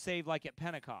 people saved like at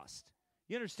Pentecost.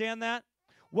 You understand that?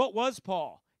 What was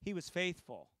Paul? He was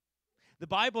faithful. The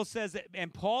Bible says that,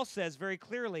 and Paul says very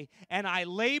clearly, and I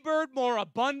labored more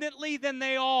abundantly than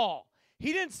they all.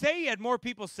 He didn't say he had more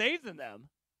people saved than them,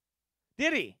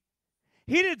 did he?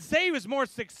 He didn't say he was more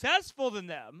successful than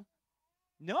them.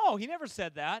 No, he never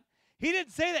said that. He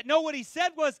didn't say that. No, what he said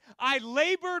was, I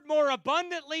labored more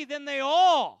abundantly than they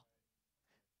all.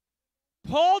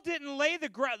 Paul didn't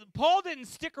Paul didn't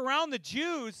stick around the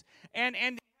Jews and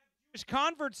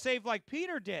converts saved like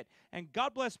Peter did. And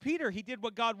God bless Peter. He did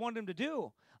what God wanted him to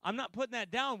do. I'm not putting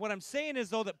that down. What I'm saying is,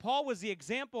 though, that Paul was the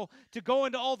example to go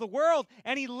into all the world,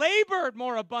 and he labored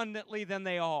more abundantly than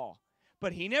they all.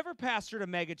 But he never pastored a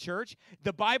mega church.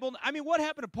 The Bible, I mean, what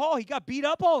happened to Paul? He got beat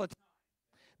up all the time.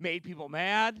 Made people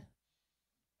mad.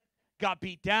 Got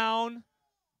beat down.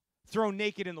 Thrown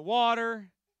naked in the water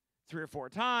 3 or 4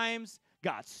 times.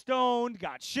 Got stoned.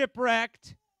 Got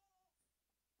shipwrecked.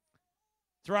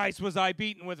 Thrice was I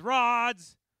beaten with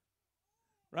rods,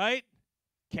 right?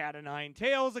 Cat o' nine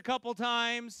tails a couple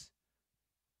times.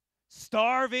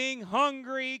 Starving,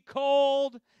 hungry,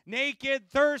 cold, naked,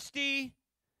 thirsty,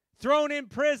 thrown in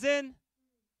prison.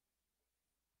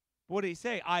 What did he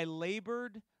say? I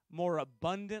labored more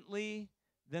abundantly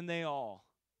than they all.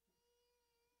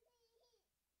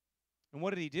 And what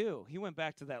did he do? He went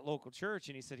back to that local church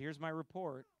and he said, here's my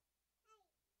report.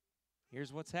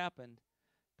 Here's what's happened.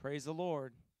 Praise the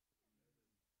Lord.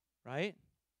 Right?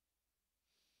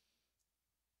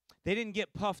 They didn't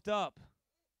get puffed up.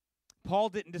 Paul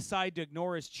didn't decide to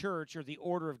ignore his church or the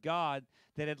order of God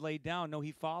that had laid down. No,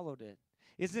 he followed it.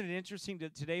 Isn't it interesting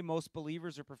that today most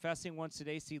believers are professing ones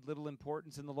today see little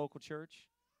importance in the local church?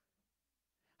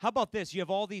 How about this? You have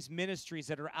all these ministries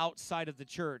that are outside of the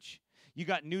church. You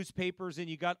got newspapers, and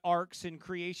you got arcs and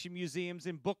creation museums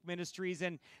and book ministries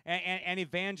and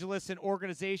evangelists and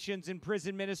organizations and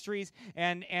prison ministries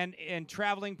and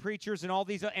traveling preachers and all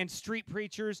these and street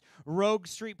preachers, rogue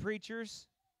street preachers.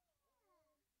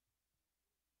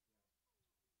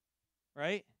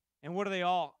 Right? And what are they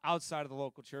all? Outside of the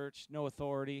local church. No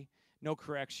authority, no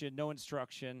correction, no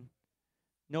instruction,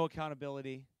 no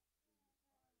accountability.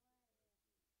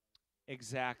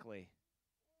 Exactly.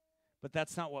 But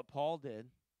that's not what Paul did.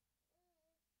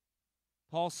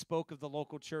 Paul spoke of the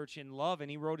local church in love,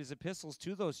 and he wrote his epistles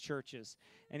to those churches,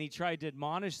 and he tried to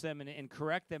admonish them and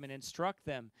correct them and instruct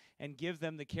them and give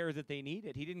them the care that they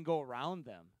needed. He didn't go around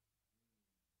them.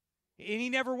 And he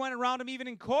never went around them even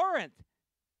in Corinth.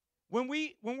 When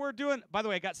we're doing, by the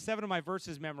way, I got 7 of my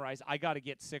verses memorized. I got to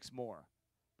get 6 more.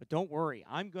 But don't worry,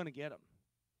 I'm going to get them.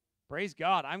 Praise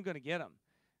God, I'm going to get them.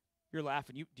 You're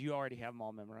laughing. Do you already have them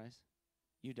all memorized?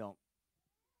 You don't.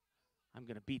 I'm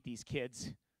going to beat these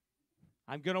kids.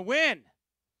 I'm going to win.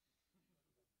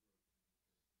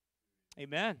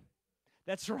 Amen.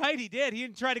 That's right, he did. He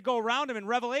didn't try to go around him in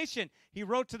Revelation. He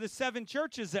wrote to the 7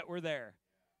 churches that were there.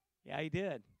 Yeah, he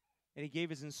did. And he gave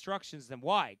his instructions to them.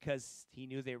 Why? Because he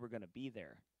knew they were going to be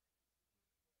there.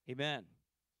 Amen.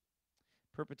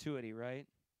 Perpetuity, right?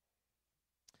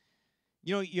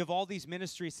 You know, you have all these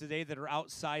ministries today that are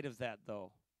outside of that,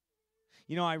 though.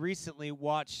 You know, I recently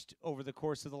watched, over the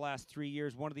course of the last 3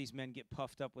 years, one of these men get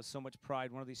puffed up with so much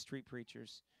pride, one of these street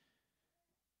preachers.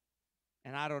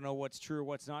 And I don't know what's true or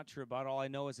what's not true about it. All I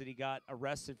know is that he got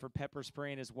arrested for pepper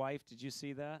spraying his wife. Did you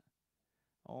see that?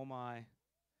 Oh, my.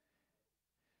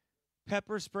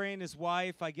 Pepper spraying his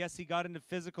wife. I guess he got into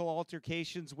physical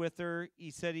altercations with her.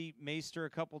 He said he maced her a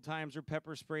couple times or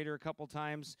pepper sprayed her a couple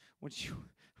times when she,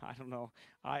 I don't know.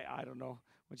 I don't know.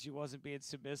 When she wasn't being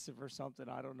submissive or something.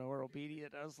 I don't know, or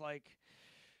obedient. I was like,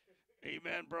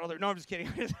 amen, brother. No, I'm just kidding.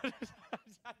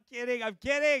 I'm kidding. I'm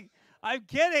kidding. I'm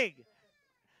kidding.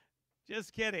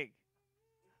 Just kidding.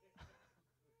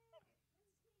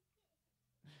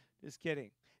 Just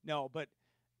kidding. No, but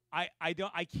I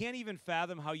can't even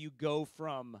fathom how you go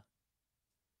from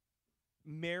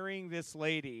marrying this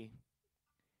lady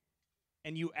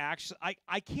and you actually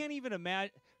I can't even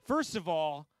imagine. First of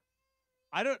all,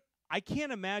 I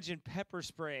can't imagine pepper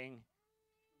spraying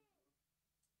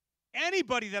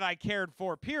anybody that I cared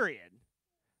for, period.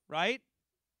 Right?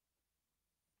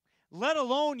 Let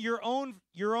alone your own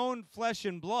flesh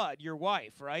and blood, your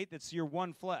wife, right? That's your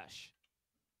one flesh.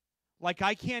 Like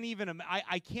I can't even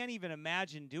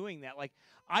imagine doing that. Like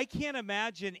I can't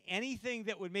imagine anything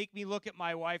that would make me look at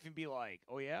my wife and be like,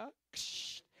 "Oh yeah?"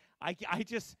 I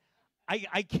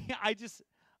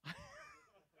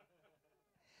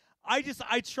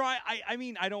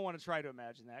mean, I don't want to try to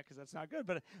imagine that because that's not good,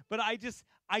 but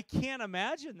I can't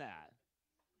imagine that.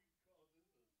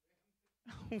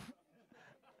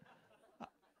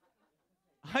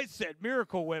 I said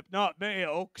Miracle Whip, not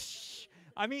mayo.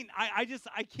 I mean, I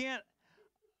can't.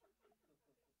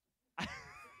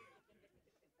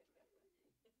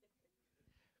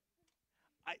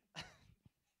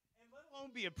 And let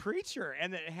alone be a preacher,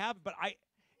 and that have. But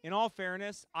in all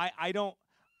fairness, I don't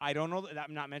know.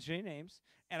 I'm not mentioning names,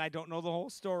 and I don't know the whole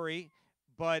story,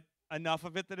 but enough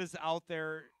of it that is out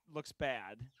there looks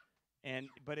bad,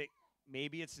 but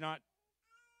maybe it's not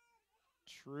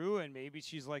true, and maybe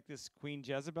she's like this Queen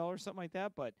Jezebel or something like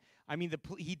that. But I mean,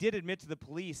 he did admit to the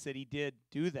police that he did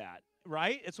do that,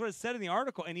 right? It's what it said in the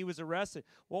article, and he was arrested.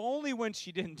 Well, only when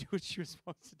she didn't do what she was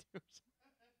supposed to do.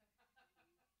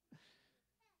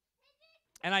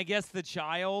 And I guess the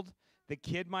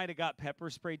kid might have got pepper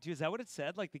sprayed too. Is that what it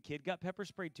said? Like the kid got pepper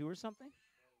sprayed too or something?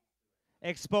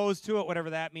 Exposed to it,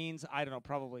 whatever that means. I don't know,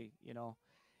 probably, you know.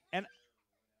 And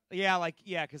yeah,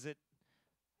 because it,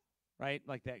 right?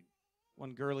 Like that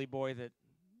one girly boy that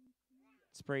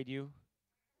sprayed you.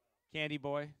 Candy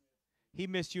boy. He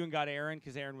missed you and got Aaron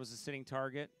because Aaron was a sitting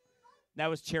target. That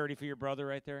was charity for your brother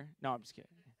right there. No, I'm just kidding.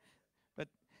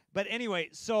 But anyway,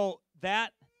 so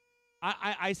that,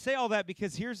 I say all that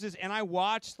because here's this, and I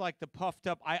watched like the puffed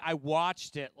up, I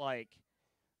watched it like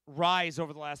rise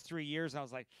over the last 3 years, and I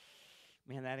was like,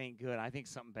 man, that ain't good. I think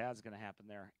something bad's going to happen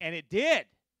there. And it did.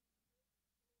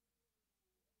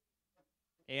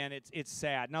 And it's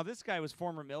sad. Now, this guy was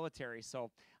former military,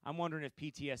 so I'm wondering if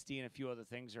PTSD and a few other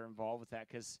things are involved with that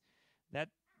because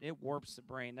it warps the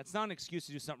brain. That's not an excuse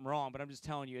to do something wrong, but I'm just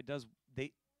telling you, it does.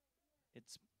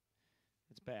 It's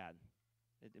bad.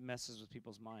 It messes with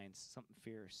people's minds, something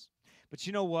fierce. But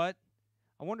you know what?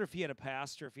 I wonder if he had a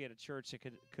pastor, if he had a church that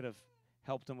could have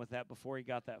helped him with that before he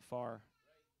got that far.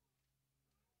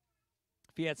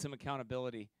 If he had some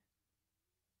accountability.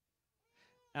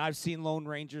 And I've seen Lone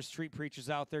Rangers, street preachers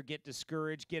out there get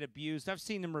discouraged, get abused. I've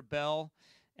seen them rebel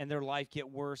and their life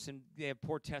get worse, and they have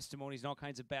poor testimonies and all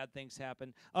kinds of bad things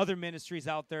happen. Other ministries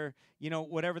out there, you know,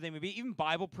 whatever they may be, even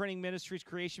Bible printing ministries,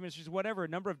 creation ministries, whatever, a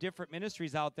number of different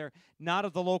ministries out there, not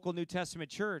of the local New Testament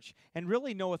church, and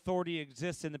really no authority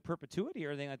exists in the perpetuity or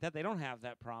anything like that. They don't have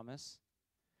that promise.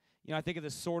 You know, I think of the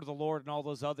Sword of the Lord and all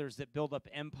those others that build up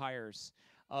empires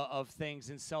of things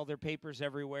and sell their papers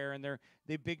everywhere, and they're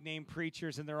big name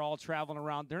preachers, and they're all traveling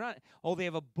around. They're not. Oh, they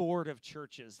have a board of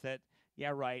churches that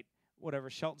Yeah, right. Whatever.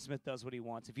 Shelton Smith does what he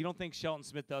wants. If you don't think Shelton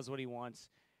Smith does what he wants,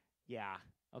 yeah.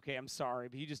 Okay, I'm sorry,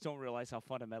 but you just don't realize how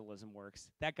fundamentalism works.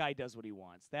 That guy does what he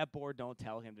wants. That board don't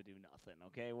tell him to do nothing,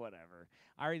 okay? Whatever.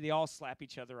 They all slap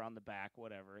each other on the back,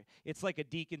 whatever. It's like a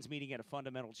deacons meeting at a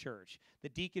fundamental church. The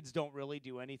deacons don't really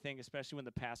do anything, especially when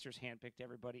the pastor's handpicked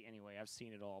everybody. Anyway, I've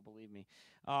seen it all, believe me.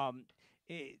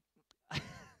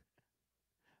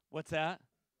 What's that?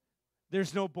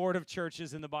 There's no board of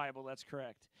churches in the Bible. That's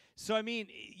correct. So, I mean,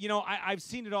 I've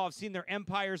seen it all. I've seen their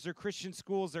empires, their Christian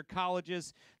schools, their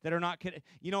colleges that are not,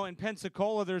 in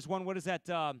Pensacola, there's one, what is that,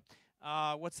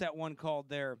 what's that one called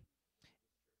there?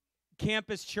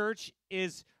 Campus church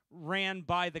is ran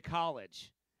by the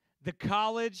college. The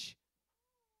college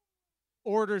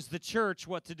orders the church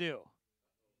what to do.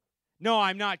 No,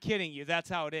 I'm not kidding you. That's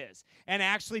how it is. And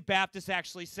actually, Baptists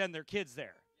actually send their kids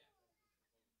there.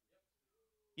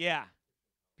 Yeah.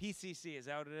 PCC, is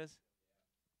that what it is?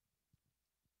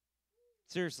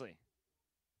 Seriously.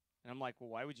 And I'm like, well,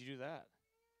 why would you do that?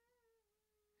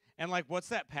 And, like, what's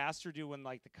that pastor do when,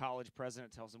 like, the college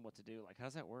president tells him what to do? Like, how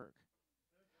does that work?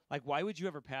 Like, why would you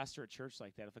ever pastor a church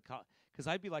like that? Because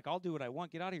I'd be like, I'll do what I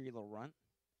want. Get out of here, you little runt.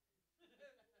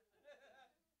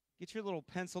 Get your little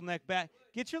pencil neck back.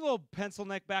 Get your little pencil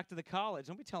neck back to the college.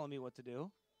 Don't be telling me what to do.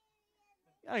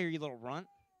 Get out of here, you little runt.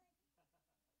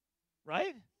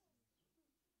 Right?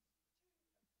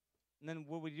 And then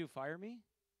what would you do, fire me?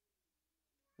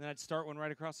 Then I'd start one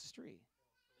right across the street.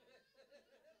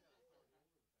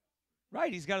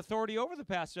 Right, he's got authority over the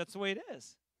pastor. That's the way it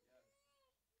is.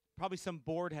 Probably some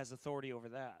board has authority over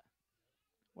that.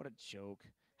 What a joke.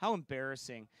 How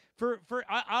embarrassing.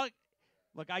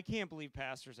 Look, I can't believe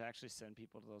pastors actually send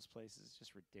people to those places. It's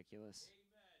just ridiculous.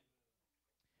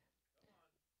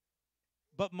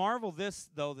 But marvel this,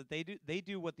 though, that they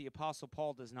do what the Apostle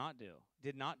Paul did not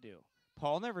do.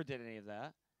 Paul never did any of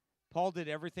that. Paul did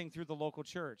everything through the local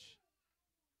church.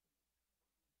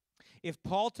 If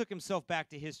Paul took himself back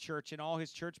to his church and all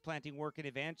his church planting work and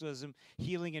evangelism,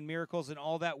 healing and miracles, and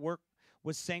all that work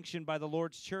was sanctioned by the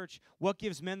Lord's church, what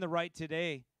gives men the right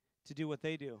today to do what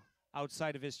they do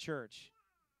outside of his church?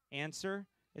 Answer,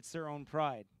 it's their own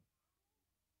pride.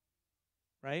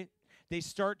 Right? They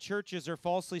start churches or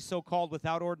falsely so-called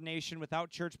without ordination,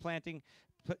 without churches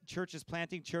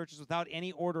planting churches without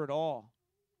any order at all.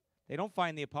 They don't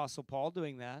find the Apostle Paul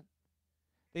doing that.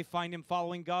 They find him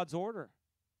following God's order.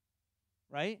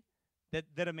 Right?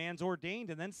 That a man's ordained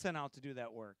and then sent out to do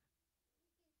that work.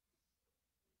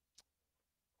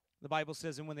 The Bible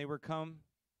says, and when they were come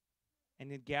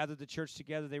and had gathered the church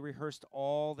together, they rehearsed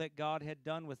all that God had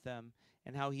done with them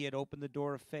and how he had opened the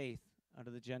door of faith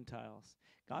unto the Gentiles.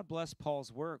 God bless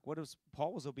Paul's work.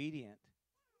 Paul was obedient.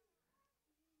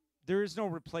 There is no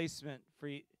replacement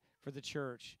for the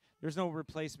church. There's no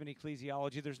replacement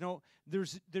ecclesiology.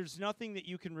 There's nothing that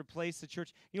you can replace the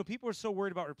church. People are so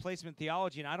worried about replacement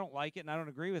theology, and I don't like it, and I don't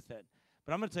agree with it.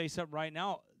 But I'm going to tell you something right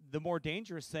now. The more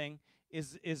dangerous thing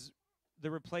is the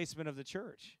replacement of the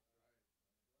church.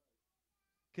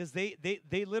 Because they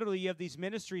literally, you have these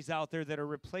ministries out there that are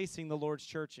replacing the Lord's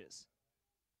churches.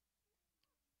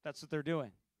 That's what they're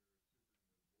doing.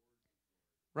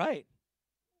 Right.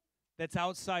 That's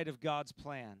outside of God's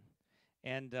plan.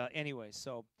 And anyway,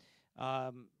 so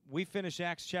we finish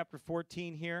Acts chapter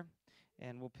 14 here,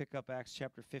 and we'll pick up Acts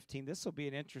chapter 15. This will be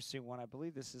an interesting one. I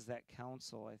believe this is that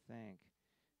council, I think,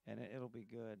 and it'll be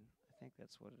good. I think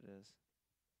that's what it is.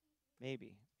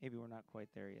 Maybe we're not quite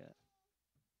there yet.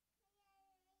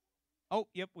 Oh,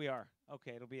 yep, we are.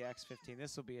 Okay, it'll be Acts 15.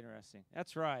 This will be interesting.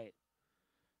 That's right.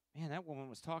 Man, that woman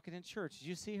was talking in church. Did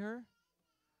you see her?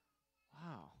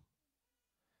 Wow.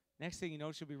 Next thing you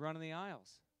know, she'll be running the aisles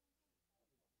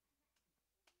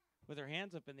with her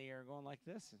hands up in the air going like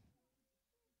this.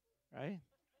 Right?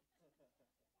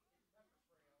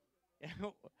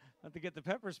 Have to get the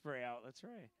pepper spray out. That's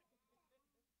right.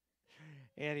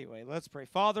 Anyway, let's pray.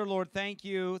 Father, Lord, thank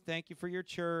you. Thank you for your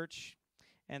church.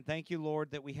 And thank you,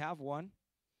 Lord, that we have one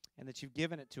and that you've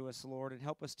given it to us, Lord, and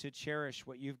help us to cherish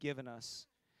what you've given us.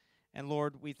 And,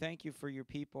 Lord, we thank you for your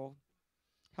people.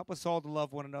 Help us all to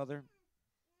love one another.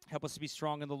 Help us to be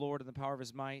strong in the Lord and the power of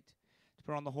his might, to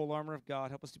put on the whole armor of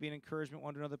God. Help us to be an encouragement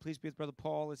one to another. Please be with Brother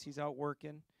Paul as he's out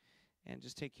working, and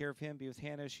just take care of him. Be with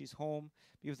Hannah as she's home.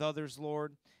 Be with others,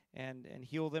 Lord, and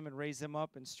heal them and raise them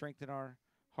up and strengthen our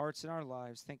hearts and our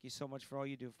lives. Thank you so much for all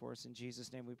you do for us. In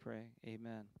Jesus' name we pray.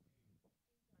 Amen.